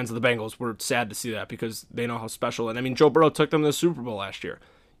rival fans of the Bengals, were sad to see that because they know how special. And I mean, Joe Burrow took them to the Super Bowl last year.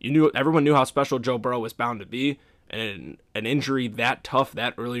 Everyone knew how special Joe Burrow was bound to be, and an injury that tough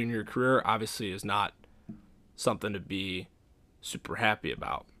that early in your career obviously is not something to be super happy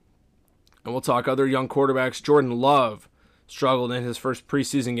about. And we'll talk other young quarterbacks. Jordan Love struggled in his first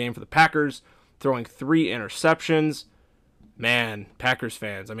preseason game for the Packers, throwing 3 interceptions. Man, Packers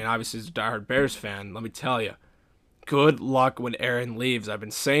fans, I mean, obviously as a diehard Bears fan, let me tell you, good luck when Aaron leaves. I've been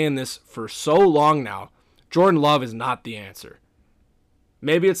saying this for so long now. Jordan Love is not the answer.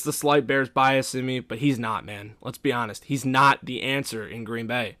 Maybe it's the slight Bears bias in me, but he's not, man. Let's be honest. He's not the answer in Green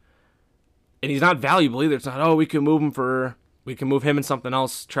Bay. And he's not valuable either. It's not, we can move him and something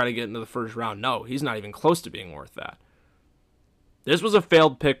else, try to get into the first round. No, he's not even close to being worth that. This was a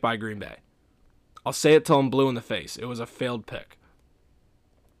failed pick by Green Bay. I'll say it till I'm blue in the face. It was a failed pick.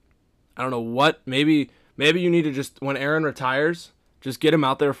 I don't know what. Maybe you need to just, when Aaron retires, just get him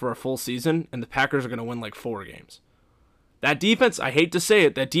out there for a full season, and the Packers are going to win like 4 games. That defense, I hate to say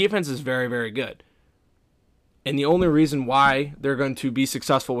it, that defense is very, very good. And the only reason why they're going to be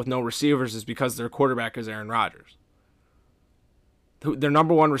successful with no receivers is because their quarterback is Aaron Rodgers. Their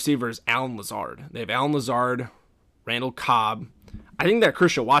number 1 receiver is Allen Lazard. They have Allen Lazard, Randall Cobb. I think that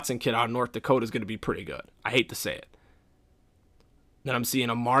Christian Watson kid out of North Dakota is going to be pretty good. I hate to say it. Then I'm seeing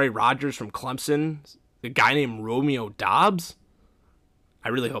Amari Rodgers from Clemson. The guy named Romeo Doubs. I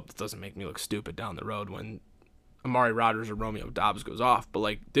really hope this doesn't make me look stupid down the road when Amari Rodgers or Romeo Doubs goes off. But,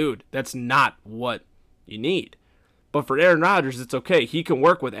 like, dude, that's not what you need. But for Aaron Rodgers, it's okay. He can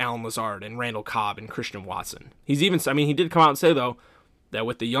work with Allen Lazard and Randall Cobb and Christian Watson. He did come out and say, though, that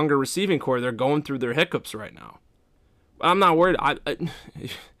with the younger receiving core, they're going through their hiccups right now. I'm not worried.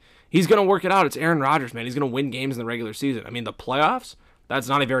 He's going to work it out. It's Aaron Rodgers, man. He's going to win games in the regular season. I mean, the playoffs, that's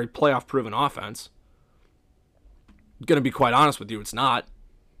not a very playoff-proven offense. I'm going to be quite honest with you, it's not.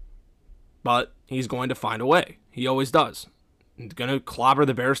 But he's going to find a way. He always does. He's going to clobber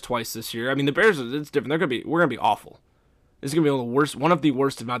the Bears twice this year. I mean, the Bears, it's different. We're going to be awful. This is going to be one of the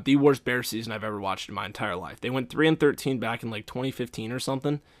worst, if not the worst Bears season I've ever watched in my entire life. They went 3-13 back in like 2015 or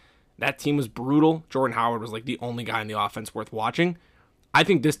something. That team was brutal. Jordan Howard was like the only guy in the offense worth watching. I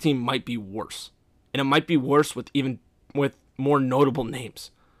think this team might be worse. And it might be worse with more notable names.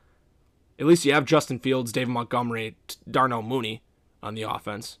 At least you have Justin Fields, David Montgomery, Darnell Mooney on the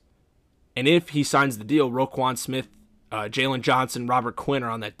offense. And if he signs the deal, Roquan Smith, Jalen Johnson, Robert Quinn are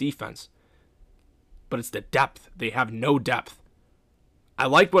on that defense. But it's the depth. They have no depth. I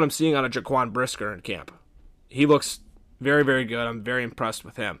like what I'm seeing out of Jaquan Brisker in camp. He looks very, very good. I'm very impressed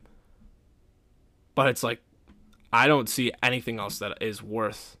with him. But it's like, I don't see anything else that is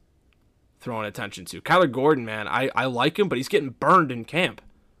worth throwing attention to. Kyler Gordon, man, I like him, but he's getting burned in camp.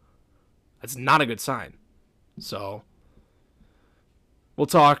 That's not a good sign. So, we'll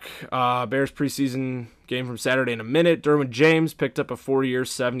talk Bears preseason game from Saturday in a minute. Derwin James picked up a 4-year,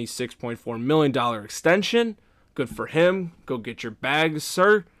 $76.4 million extension. Good for him. Go get your bags,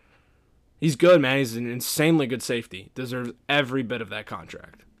 sir. He's good, man. He's an insanely good safety. Deserves every bit of that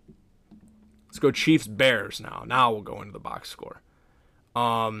contract. Let's go Chiefs-Bears now. Now we'll go into the box score.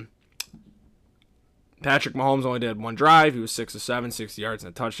 Patrick Mahomes only did 1 drive. He was 6 of 7, 60 yards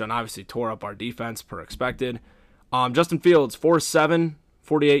and a touchdown. Obviously tore up our defense per expected. Justin Fields, 4 of 7,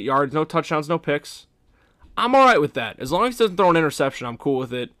 48 yards. No touchdowns, no picks. I'm all right with that. As long as he doesn't throw an interception, I'm cool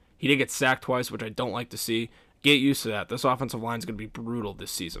with it. He did get sacked twice, which I don't like to see. Get used to that. This offensive line is going to be brutal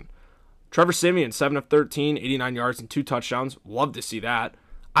this season. Trevor Siemian, 7 of 13, 89 yards and 2 touchdowns. Love to see that.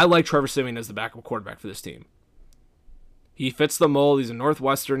 I like Trevor Siemian as the backup quarterback for this team. He fits the mold. He's a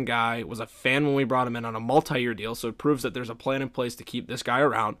Northwestern guy. Was a fan when we brought him in on a multi-year deal, so it proves that there's a plan in place to keep this guy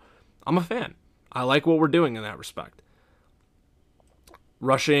around. I'm a fan. I like what we're doing in that respect.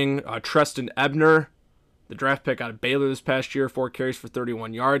 Rushing, Treston Ebner, the draft pick out of Baylor this past year, 4 carries for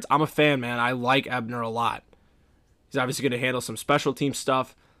 31 yards. I'm a fan, man. I like Ebner a lot. He's obviously going to handle some special team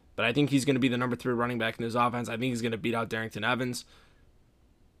stuff, but I think he's going to be the number 3 running back in his offense. I think he's going to beat out Darrington Evans.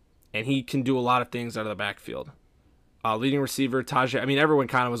 and he can do a lot of things out of the backfield. Leading receiver, Tajay. I mean, everyone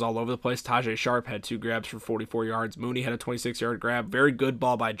kind of was all over the place. Tajay Sharp had 2 grabs for 44 yards. Mooney had a 26-yard grab. Very good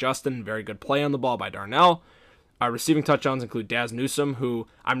ball by Justin. Very good play on the ball by Darnell. Receiving touchdowns include Daz Newsome, who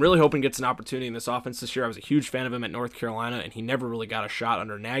I'm really hoping gets an opportunity in this offense this year. I was a huge fan of him at North Carolina, and he never really got a shot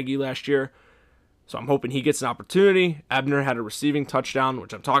under Nagy last year. So I'm hoping he gets an opportunity. Ebner had a receiving touchdown,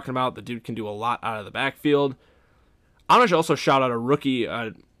 which I'm talking about. The dude can do a lot out of the backfield. I'm going to also shout out a rookie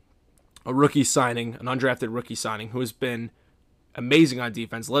signing, an undrafted rookie signing, who has been amazing on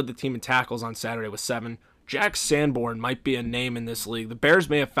defense, led the team in tackles on Saturday with 7. Jack Sanborn might be a name in this league. The Bears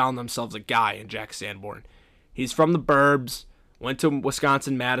may have found themselves a guy in Jack Sanborn. He's from the burbs, went to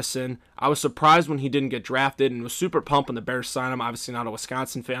Wisconsin-Madison. I was surprised when he didn't get drafted and was super pumped when the Bears signed him. Obviously not a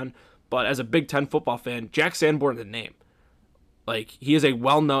Wisconsin fan, but as a Big Ten football fan, Jack Sanborn's a name. Like, he was a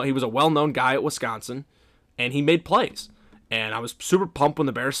well-known guy at Wisconsin, and he made plays. And I was super pumped when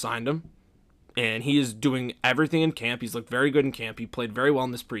the Bears signed him. And he is doing everything in camp. He's looked very good in camp. He played very well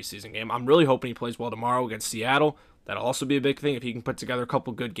in this preseason game. I'm really hoping he plays well tomorrow against Seattle. That'll also be a big thing if he can put together a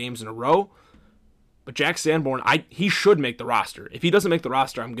couple good games in a row. But Jack Sanborn, he should make the roster. If he doesn't make the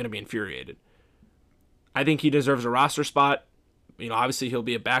roster, I'm going to be infuriated. I think he deserves a roster spot. You know, obviously he'll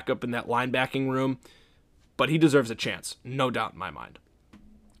be a backup in that linebacking room. But he deserves a chance. No doubt in my mind.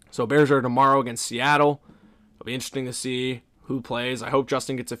 So Bears are tomorrow against Seattle. It'll be interesting to see who plays. I hope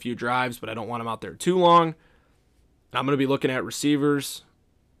Justin gets a few drives, but I don't want him out there too long. I'm going to be looking at receivers.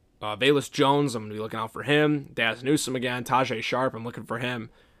 Velus Jones, I'm going to be looking out for him. Daz Newsome again. Tajay Sharp, I'm looking for him.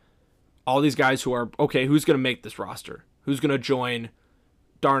 All these guys who are, okay, who's going to make this roster? Who's going to join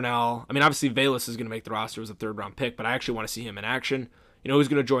Darnell? I mean, obviously Velus is going to make the roster as a 3rd-round pick, but I actually want to see him in action. You know, who's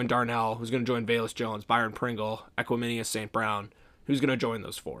going to join Darnell? Who's going to join Velus Jones, Byron Pringle, Equiminius St. Brown? Who's going to join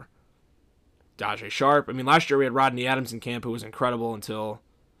those 4? Tajay Sharp. I mean, last year we had Rodney Adams in camp, who was incredible until,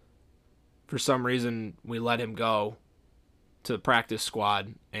 for some reason, we let him go to the practice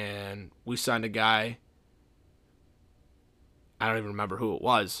squad, and we signed a guy, I don't even remember who it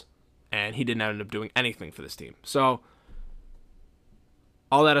was, and he didn't end up doing anything for this team. So,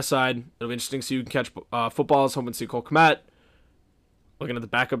 all that aside, it'll be interesting to see who can catch footballs. Hoping to see Cole Kmet. Looking at the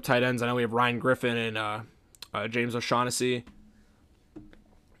backup tight ends, I know we have Ryan Griffin and James O'Shaughnessy.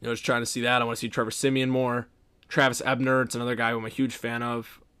 You know, just trying to see that. I want to see Trevor Siemian more. Travis Ebner, it's another guy who I'm a huge fan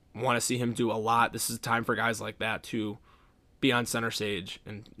of. I want to see him do a lot. This is time for guys like that to be on center stage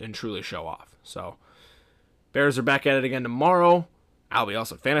and truly show off. So, Bears are back at it again tomorrow. I'll be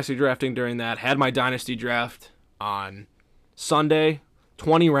also fantasy drafting during that. Had my dynasty draft on Sunday.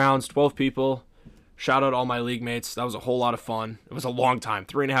 20 rounds, 12 people. Shout out all my league mates. That was a whole lot of fun. It was a long time,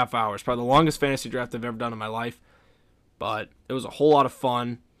 3.5 hours. Probably the longest fantasy draft I've ever done in my life. But it was a whole lot of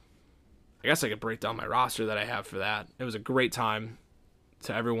fun. I guess I could break down my roster that I have for that. It was a great time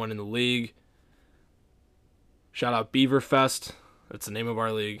to everyone in the league. Shout out Beaverfest. That's the name of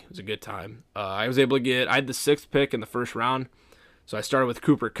our league. It was a good time. I was able to I had the 6th pick in the first round. So I started with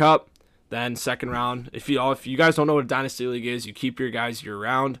Cooper Kupp. Then 2nd round. If you guys don't know what a dynasty league is, you keep your guys year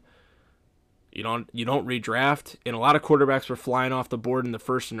round. You don't redraft. And a lot of quarterbacks were flying off the board in the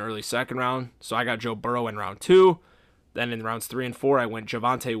 1st and early 2nd round. So I got Joe Burrow in round 2. Then in rounds 3 and 4, I went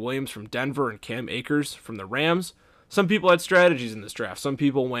Javonte Williams from Denver and Cam Akers from the Rams. Some people had strategies in this draft. Some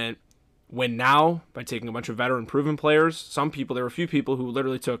people went win now by taking a bunch of veteran proven players. There were a few people who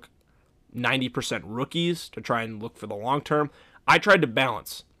literally took 90% rookies to try and look for the long term. I tried to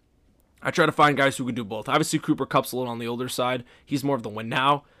balance. I try to find guys who can do both. Obviously, Cooper Kupp's a little on the older side. He's more of the win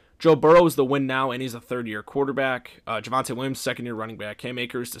now. Joe Burrow is the win now, and he's a 3rd-year quarterback. Javonte Williams, 2nd-year running back. Cam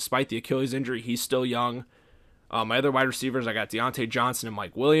Akers, despite the Achilles injury, he's still young. My other wide receivers, I got Deontay Johnson and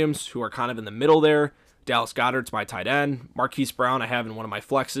Mike Williams, who are kind of in the middle there. Dallas Goedert's my tight end. Marquise Brown, I have in one of my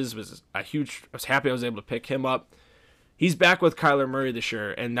flexes. I was happy I was able to pick him up. He's back with Kyler Murray this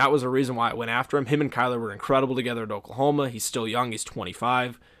year, and that was a reason why I went after him. Him and Kyler were incredible together at Oklahoma. He's still young. He's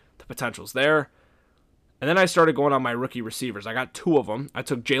 25. The potential's there. And then I started going on my rookie receivers. I got 2 of them. I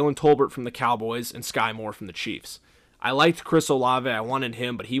took Jalen Tolbert from the Cowboys and Sky Moore from the Chiefs. I liked Chris Olave. I wanted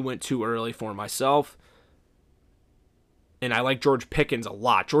him, but he went too early for myself. And I like George Pickens a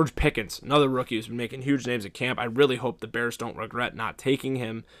lot. George Pickens, another rookie who's been making huge names at camp. I really hope the Bears don't regret not taking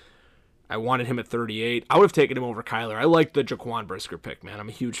him. I wanted him at 38. I would have taken him over Kyler. I like the Jaquan Brisker pick, man. I'm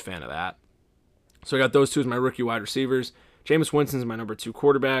a huge fan of that. So I got those 2 as my rookie wide receivers. Jameis Winston's my number 2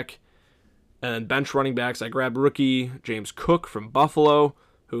 quarterback. And then bench running backs, I grabbed rookie James Cook from Buffalo,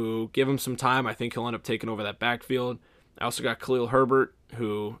 who, give him some time, I think he'll end up taking over that backfield. I also got Khalil Herbert,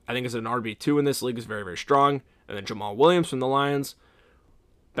 who I think is an RB2 in this league, is very, very strong. And then Jamal Williams from the Lions.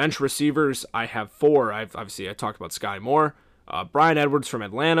 Bench receivers, I have 4. I talked about Sky Moore. Brian Edwards from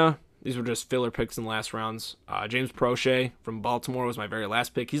Atlanta. These were just filler picks in the last rounds. James Prochet from Baltimore was my very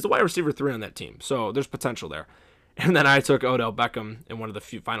last pick. He's the wide receiver 3 on that team, so there's potential there. And then I took Odell Beckham in one of the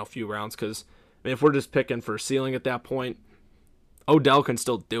final few rounds because if we're just picking for ceiling at that point, Odell can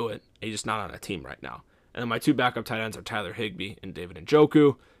still do it. He's just not on a team right now. And then my 2 backup tight ends are Tyler Higbee and David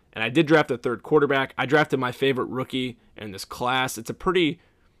Njoku. And I did draft a 3rd quarterback. I drafted my favorite rookie in this class. It's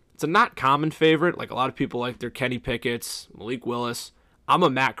a not common favorite. Like a lot of people like their Kenny Pickett's, Malik Willis. I'm a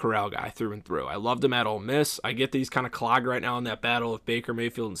Matt Corral guy through and through. I loved him at Ole Miss. I get that he's kind of clogged right now in that battle of Baker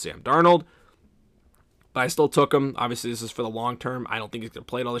Mayfield and Sam Darnold. But I still took him. Obviously, this is for the long term. I don't think he's going to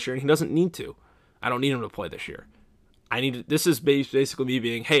play it all this year, and he doesn't need to. I don't need him to play this year. This is basically me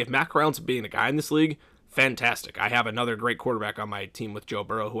being, hey, if Matt Corral's being a guy in this league, fantastic. I have another great quarterback on my team with Joe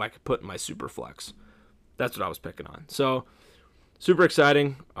Burrow who I could put in my super flex. That's what I was picking on. So, super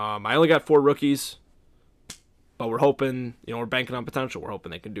exciting. I only got 4 rookies, but we're hoping, we're banking on potential. We're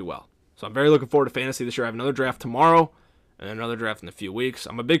hoping they can do well. So I'm very looking forward to fantasy this year. I have another draft tomorrow and another draft in a few weeks.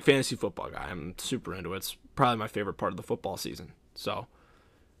 I'm a big fantasy football guy. I'm super into it. It's probably my favorite part of the football season. So,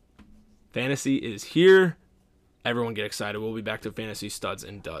 fantasy is here. Everyone get excited. We'll be back to fantasy studs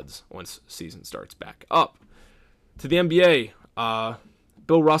and duds once season starts back up. To the NBA,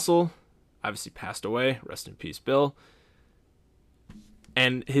 Bill Russell obviously passed away. Rest in peace, Bill.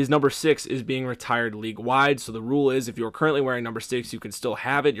 And his number 6 is being retired league-wide. So the rule is if you're currently wearing number 6, you can still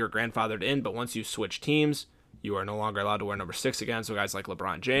have it. You're grandfathered in. But once you switch teams, you are no longer allowed to wear number 6 again. So guys like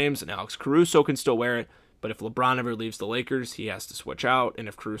LeBron James and Alex Caruso can still wear it. But if LeBron ever leaves the Lakers, he has to switch out. And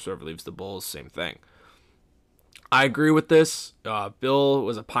if Caruso ever leaves the Bulls, same thing. I agree with this. Bill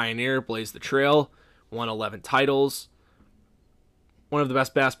was a pioneer, blazed the trail, won 11 titles. One of the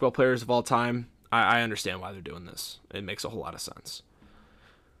best basketball players of all time. I understand why they're doing this. It makes a whole lot of sense.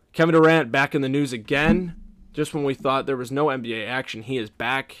 Kevin Durant back in the news again. Just when we thought there was no NBA action, he is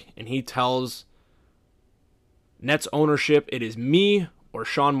back, and he tells Nets ownership, it is me or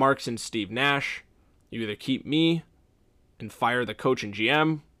Sean Marks and Steve Nash. You either keep me and fire the coach and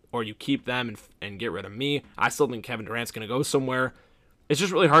GM, or you keep them and get rid of me. I still think Kevin Durant's going to go somewhere. It's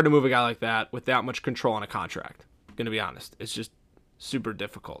just really hard to move a guy like that with that much control on a contract. I'm going to be honest. It's just super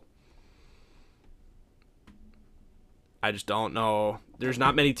difficult. I just don't know. There's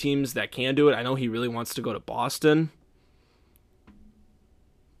not many teams that can do it. I know he really wants to go to Boston.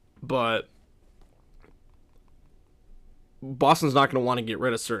 But Boston's not going to want to get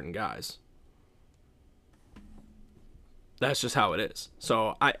rid of certain guys. That's just how it is.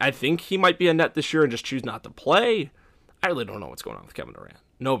 So I think he might be a Net this year and just choose not to play. I really don't know what's going on with Kevin Durant.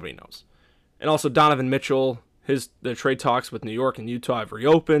 Nobody knows. And also Donovan Mitchell, the trade talks with New York and Utah have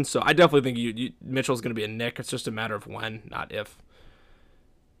reopened. So I definitely think Mitchell's going to be a Knick. It's just a matter of when, not if.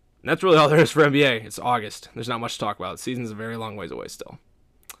 And that's really all there is for NBA. It's August. There's not much to talk about. The season's a very long ways away still.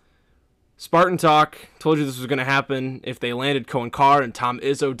 Spartan talk. Told you this was going to happen if they landed Coen Carr, and Tom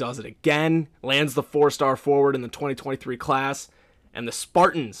Izzo does it again. Lands the 4-star forward in the 2023 class. And the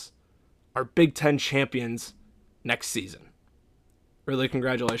Spartans are Big Ten champions next season. Really,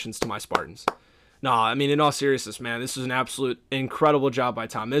 congratulations to my Spartans. No, I mean, in all seriousness, man, this is an absolute incredible job by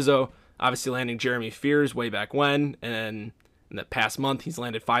Tom Izzo. Obviously landing Jeremy Fears way back when. And in the past month, he's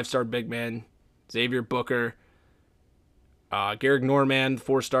landed 5-star big man Xavier Booker, Garrick Norman,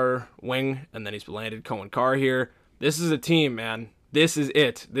 4-star wing, and then he's landed Coen Carr here. This is a team, man. This is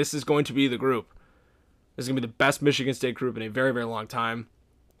it. This is going to be the group. This is going to be the best Michigan State group in a very, very long time.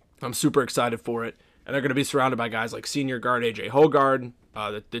 I'm super excited for it. And they're going to be surrounded by guys like senior guard A.J. Hoggard.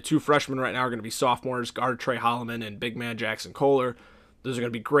 The 2 freshmen right now are going to be sophomores, guard Trey Holloman and big man Jackson Kohler. Those are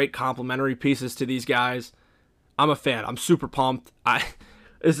going to be great complementary pieces to these guys. I'm a fan. I'm super pumped.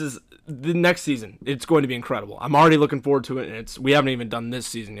 This is the next season. It's going to be incredible. I'm already looking forward to it, and we haven't even done this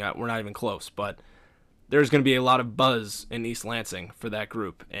season yet. We're not even close, but there's going to be a lot of buzz in East Lansing for that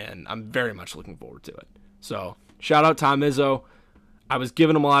group, and I'm very much looking forward to it. So, shout out Tom Izzo. I was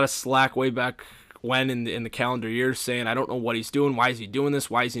giving him a lot of slack way back when in the calendar year, saying I don't know what he's doing. Why is he doing this?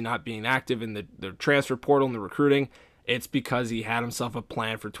 Why is he not being active in the transfer portal and the recruiting? It's because he had himself a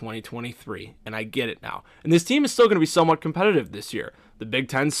plan for 2023, and I get it now. And this team is still going to be somewhat competitive this year. The Big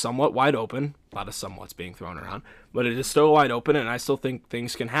Ten's somewhat wide open. A lot of somewhats being thrown around. But it is still wide open, and I still think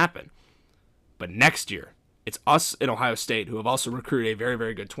things can happen. But next year, it's us in Ohio State who have also recruited a very,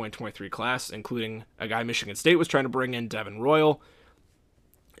 very good 2023 class, including a guy Michigan State was trying to bring in, Devin Royal.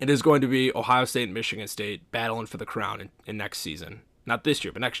 It is going to be Ohio State and Michigan State battling for the crown in next season. Not this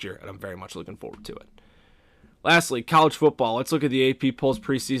year, but next year, and I'm very much looking forward to it. Lastly, college football. Let's look at the AP Polls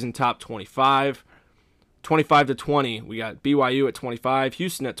preseason top 25. 25 to 20, we got BYU at 25,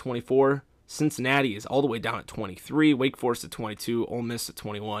 Houston at 24, Cincinnati is all the way down at 23, Wake Forest at 22, Ole Miss at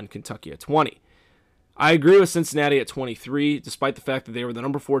 21, Kentucky at 20. I agree with Cincinnati at 23, despite the fact that they were the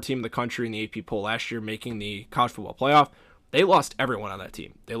number 4 team in the country in the AP poll last year, making the college football playoff. They lost everyone on that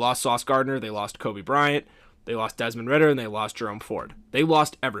team. They lost Sauce Gardner, they lost Kobe Bryant, they lost Desmond Ridder, and they lost Jerome Ford. They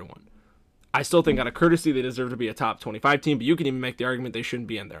lost everyone. I still think out of courtesy they deserve to be a top 25 team, but you can even make the argument they shouldn't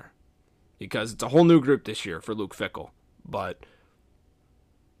be in there because it's a whole new group this year for Luke Fickell. But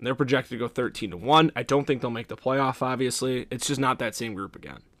they're projected to go 13-1. I don't think they'll make the playoff, obviously. It's just not that same group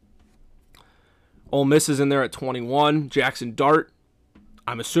again. Ole Miss is in there at 21. Jackson Dart,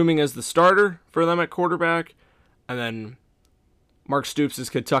 I'm assuming, as the starter for them at quarterback. And then Mark Stoops'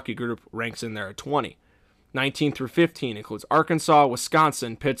 Kentucky group ranks in there at 20. 19 through 15 includes Arkansas,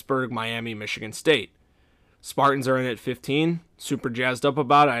 Wisconsin, Pittsburgh, Miami, Michigan State. Spartans are in at 15. Super jazzed up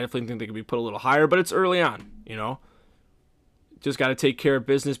about it. I definitely think they could be put a little higher, but it's early on, you know. Just got to take care of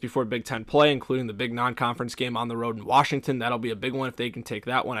business before Big Ten play, including the big non-conference game on the road in Washington. That'll be a big one if they can take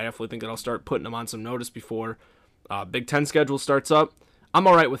that one. I definitely think that'll start putting them on some notice before Big Ten schedule starts up. I'm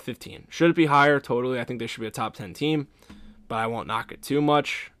all right with 15. Should it be higher? Totally. I think they should be a top 10 team, but I won't knock it too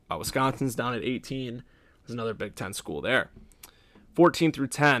much. Wisconsin's down at 18. There's another Big Ten school there. 14 through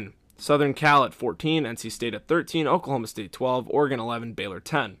 10. Southern Cal at 14. NC State at 13. Oklahoma State 12. Oregon 11. Baylor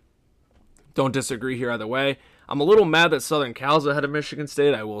 10. Don't disagree here either way. I'm a little mad that Southern Cal's ahead of Michigan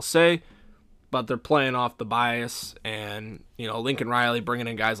State, I will say, but they're playing off the bias and, you know, Lincoln Riley bringing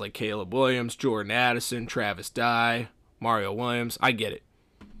in guys like Caleb Williams, Jordan Addison, Travis Dye, Mario Williams. I get it.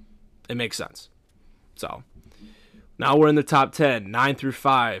 It makes sense. So, now we're in the top 10, 9 through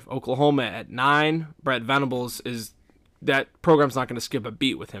 5. Oklahoma at 9. Brett Venables that program's not going to skip a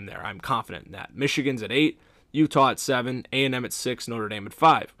beat with him there. I'm confident in that. Michigan's at 8. Utah at 7. A&M at 6. Notre Dame at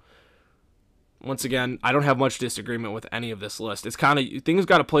 5. Once again, I don't have much disagreement with any of this list. It's kind of, things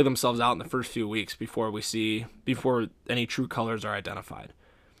got to play themselves out in the first few weeks before any true colors are identified.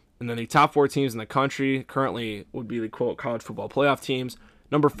 And then the top 4 teams in the country currently would be the quote college football playoff teams.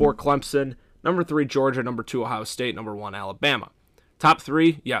 Number 4, Clemson. Number 3, Georgia. Number 2, Ohio State. Number 1, Alabama. Top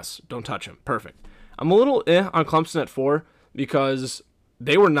 3, yes, don't touch him. Perfect. I'm a little on Clemson at 4 because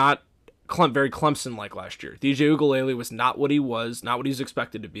they were not very Clemson-like last year. DJ Uiagalelei was not what he was, not what he's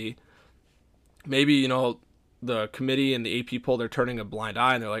expected to be. Maybe, you know, the committee and the AP poll, they're turning a blind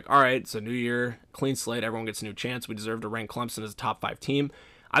eye, and they're like, all right, it's a new year, clean slate, everyone gets a new chance. We deserve to rank Clemson as a top 5 team.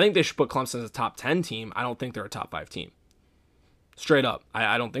 I think they should put Clemson as a top 10 team. I don't think they're a top 5 team. Straight up,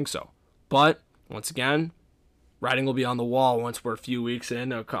 I don't think so. But, once again, writing will be on the wall once we're a few weeks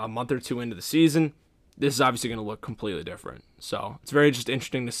in, a month or 2 into the season. This is obviously going to look completely different. So, it's very just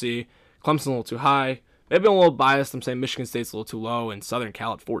interesting to see. Clemson a little too high. Maybe I'm a little biased. I'm saying Michigan State's a little too low, and Southern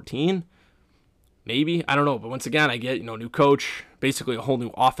Cal at 14. Maybe, I don't know, but once again, I get, new coach, basically a whole new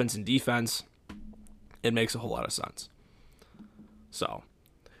offense and defense. It makes a whole lot of sense. So,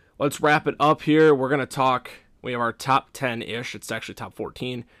 let's wrap it up here. We're going to talk, we have our top 10-ish, it's actually top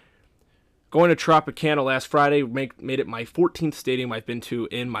 14. Going to Tropicana last Friday, made it my 14th stadium I've been to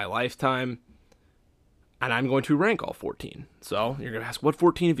in my lifetime, and I'm going to rank all 14. So, you're going to ask, what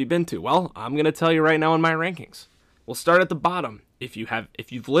 14 have you been to? Well, I'm going to tell you right now in my rankings. We'll start at the bottom. If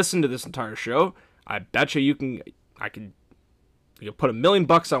you've listened to this entire show, I bet you can put $1 million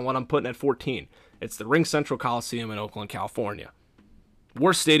on what I'm putting at 14. It's the Ring Central Coliseum in Oakland, California.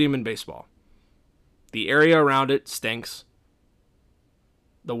 Worst stadium in baseball. The area around it stinks.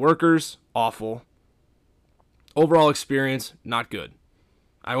 The workers, awful. Overall experience, not good.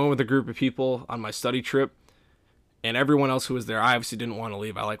 I went with a group of people on my study trip, and everyone else who was there, I obviously didn't want to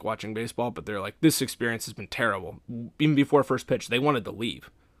leave. I like watching baseball, but they're like, this experience has been terrible. Even before first pitch, they wanted to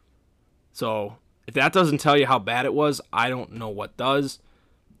leave. So, if that doesn't tell you how bad it was, I don't know what does.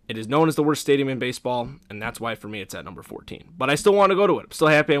 It is known as the worst stadium in baseball, and that's why for me it's at number 14. But I still want to go to it. I'm still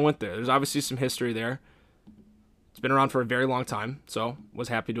happy I went there. There's obviously some history there. It's been around for a very long time, so was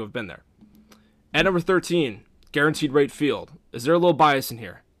happy to have been there. At number 13, Guaranteed Rate Field. Is there a little bias in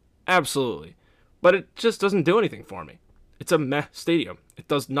here? Absolutely. But it just doesn't do anything for me. It's a meh stadium. It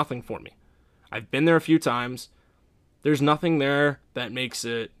does nothing for me. I've been there a few times. There's nothing there that makes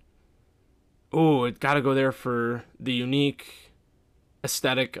it, oh, it got to go there for the unique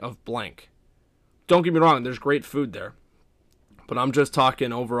aesthetic of blank. Don't get me wrong, there's great food there. But I'm just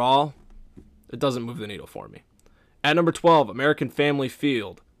talking overall, it doesn't move the needle for me. At number 12, American Family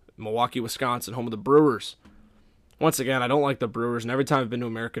Field, Milwaukee, Wisconsin, home of the Brewers. Once again, I don't like the Brewers, and every time I've been to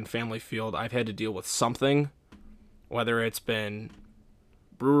American Family Field, I've had to deal with something, whether it's been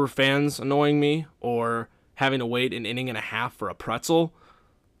Brewer fans annoying me or having to wait an inning and a half for a pretzel.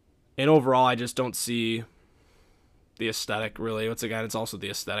 And overall, I just don't see the aesthetic, really. Once again, it's also the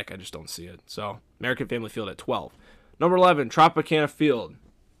aesthetic. I just don't see it. So, American Family Field at 12. Number 11, Tropicana Field.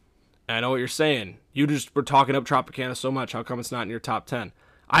 And I know what you're saying. You just were talking up Tropicana so much. How come it's not in your top 10?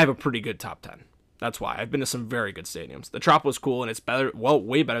 I have a pretty good top 10. That's why. I've been to some very good stadiums. The Trop was cool, and it's better, well,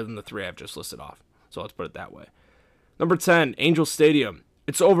 way better than the 3 I've just listed off. So let's put it that way. Number 10, Angel Stadium.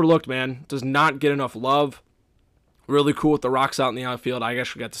 It's overlooked, man. Does not get enough love. Really cool with the rocks out in the outfield. I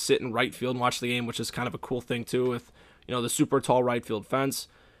actually got to sit in right field and watch the game, which is kind of a cool thing, too, with, the super tall right field fence.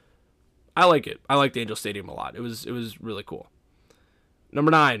 I like it. I liked Angel Stadium a lot. It was really cool.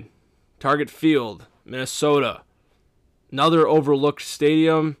 Number 9, Target Field, Minnesota. Another overlooked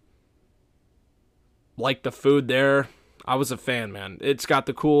stadium. Like the food there. I was a fan, man. It's got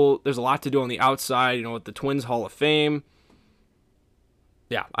there's a lot to do on the outside, with the Twins Hall of Fame.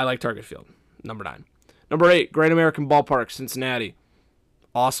 Yeah, I like Target Field. Number 9. Number 8, Great American Ballpark, Cincinnati.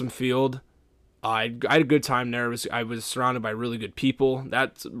 Awesome field. I had a good time there. I was surrounded by really good people.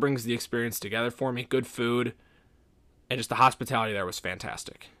 That brings the experience together for me. Good food. And just the hospitality there was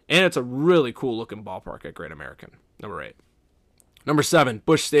fantastic. And it's a really cool looking ballpark at Great American. Number 8. Number 7,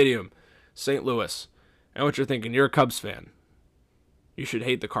 Busch Stadium, St. Louis. And what you're thinking, you're a Cubs fan. You should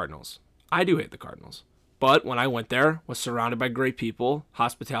hate the Cardinals. I do hate the Cardinals. But when I went there, was surrounded by great people.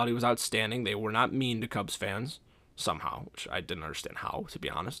 Hospitality was outstanding. They were not mean to Cubs fans somehow, which I didn't understand how, to be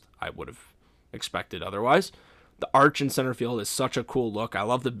honest. I would have expected otherwise. The arch in center field is such a cool look. I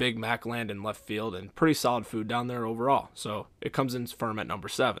love the big Mac land in left field and pretty solid food down there overall. So it comes in firm at number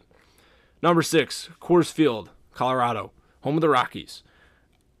 7. Number 6, Coors Field, Colorado, home of the Rockies.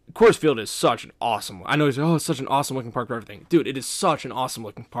 Coors Field is such an awesome. I know it's such an awesome looking park for everything. Dude, it is such an awesome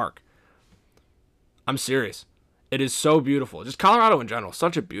looking park. I'm serious. It is so beautiful. Just Colorado in general,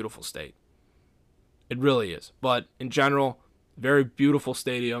 such a beautiful state. It really is. But in general, very beautiful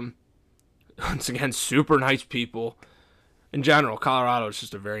stadium. Once again, super nice people. In general, Colorado is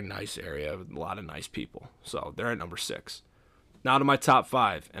just a very nice area with a lot of nice people. So they're at number 6. Now to my top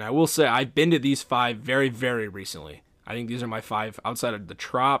 5. And I will say I've been to these 5 very, very recently. I think these are my 5 outside of the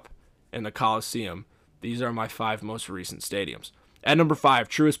Trop and the Coliseum. These are my 5 most recent stadiums. At number 5,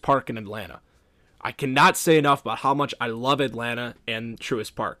 Truist Park in Atlanta. I cannot say enough about how much I love Atlanta and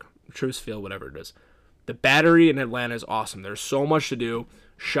Truist Park. Truist Field, whatever it is. The Battery in Atlanta is awesome. There's so much to do.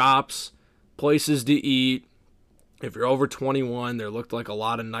 Shops, places to eat. If you're over 21, there looked like a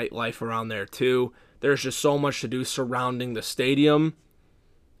lot of nightlife around there too. There's just so much to do surrounding the stadium.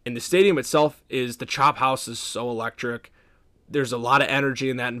 And the stadium itself the Chop House is so electric. There's a lot of energy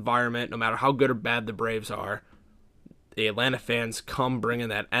in that environment, no matter how good or bad the Braves are. The Atlanta fans come bringing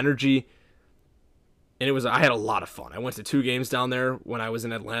that energy. And I had a lot of fun. I went to 2 games down there when I was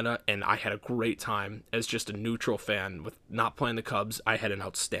in Atlanta, and I had a great time as just a neutral fan with not playing the Cubs. I had an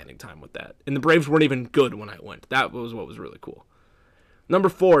outstanding time with that. And the Braves weren't even good when I went. That was what was really cool. Number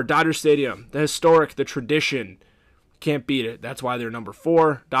 4, Dodger Stadium. The historic, the tradition. Can't beat it. That's why they're number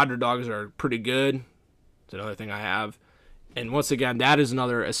 4. Dodger dogs are pretty good. It's another thing I have. And once again, that is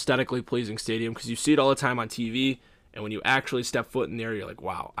another aesthetically pleasing stadium because you see it all the time on TV. And when you actually step foot in there, you're like,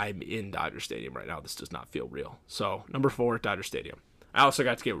 wow, I'm in Dodger Stadium right now. This does not feel real. So, number 4, Dodger Stadium. I also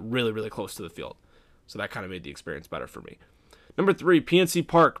got to get really, really close to the field. So that kind of made the experience better for me. Number 3, PNC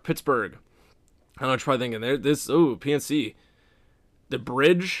Park, Pittsburgh. I don't know what you're probably thinking. PNC. The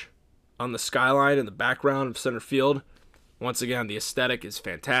bridge on the skyline in the background of center field. Once again, the aesthetic is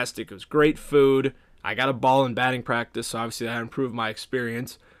fantastic. It was great food. I got a ball in batting practice, so obviously that improved my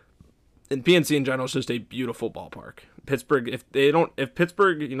experience. And PNC in general is just a beautiful ballpark. Pittsburgh, if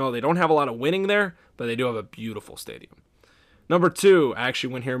Pittsburgh, they don't have a lot of winning there, but they do have a beautiful stadium. Number 2, I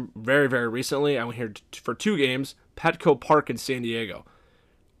actually went here very, very recently. I went here for 2 games, Petco Park in San Diego.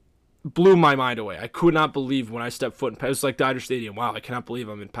 Blew my mind away. I could not believe when I stepped foot in Petco. It was like Dodger Stadium. Wow, I cannot believe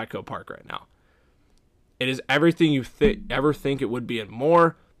I'm in Petco Park right now. It is everything you ever think it would be and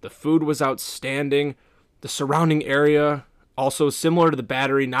more. The food was outstanding. The surrounding area, also similar to the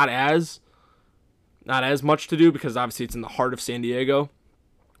Battery, not as much to do because obviously it's in the heart of San Diego,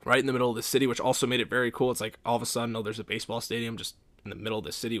 right in the middle of the city, which also made it very cool. It's like all of a sudden, there's a baseball stadium just in the middle of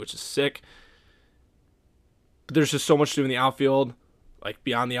the city, which is sick. But there's just so much to do in the outfield, like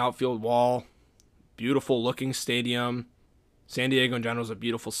beyond the outfield wall. Beautiful looking stadium. San Diego in general is a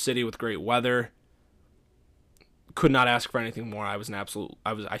beautiful city with great weather. Could not ask for anything more. I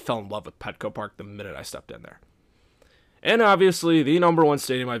fell in love with Petco Park the minute I stepped in there. And obviously, the number 1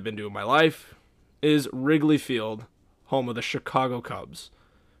 stadium I've been to in my life is Wrigley Field, home of the Chicago Cubs.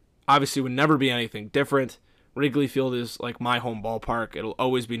 Obviously, would never be anything different. Wrigley Field is like my home ballpark. It'll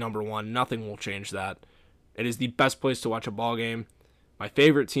always be number 1. Nothing will change that. It is the best place to watch a ball game. My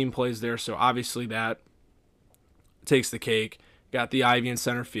favorite team plays there, so obviously that. takes the cake. Got the Ivy in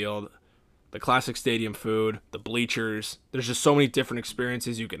center field, the classic stadium food, the bleachers. There's just so many different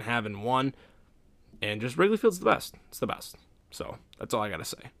experiences you can have in one. And just Wrigley Field's the best. It's the best. So that's all I got to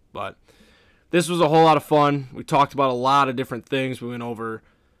say. But this was a whole lot of fun. We talked about a lot of different things. We went over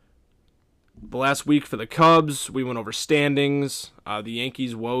the last week for the Cubs. We went over standings. The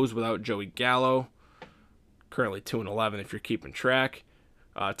Yankees' woes without Joey Gallo. Currently 2-11 if you're keeping track.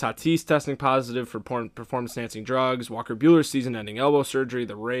 Tatis testing positive for performance-enhancing drugs. Walker Buehler's season-ending elbow surgery.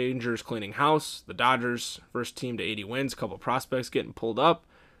 The Rangers cleaning house. The Dodgers first team to 80 wins. A couple of prospects getting pulled up.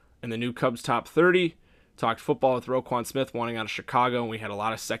 And the new Cubs top 30. Talked football with Roquan Smith wanting out of Chicago. And we had a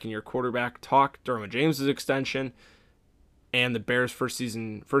lot of second-year quarterback talk. Derwin James' extension. And the Bears' first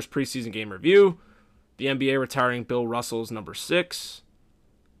preseason game review. The NBA retiring Bill Russell's number 6.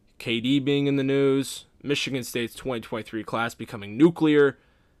 KD being in the news. Michigan State's 2023 class becoming nuclear,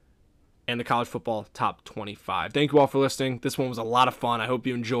 and the college football top 25. Thank you all for listening. This one was a lot of fun. I hope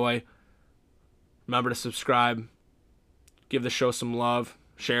you enjoy. Remember to subscribe, give the show some love,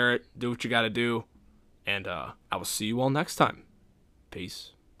 share it, do what you got to do, and I will see you all next time.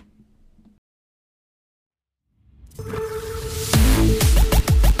 Peace.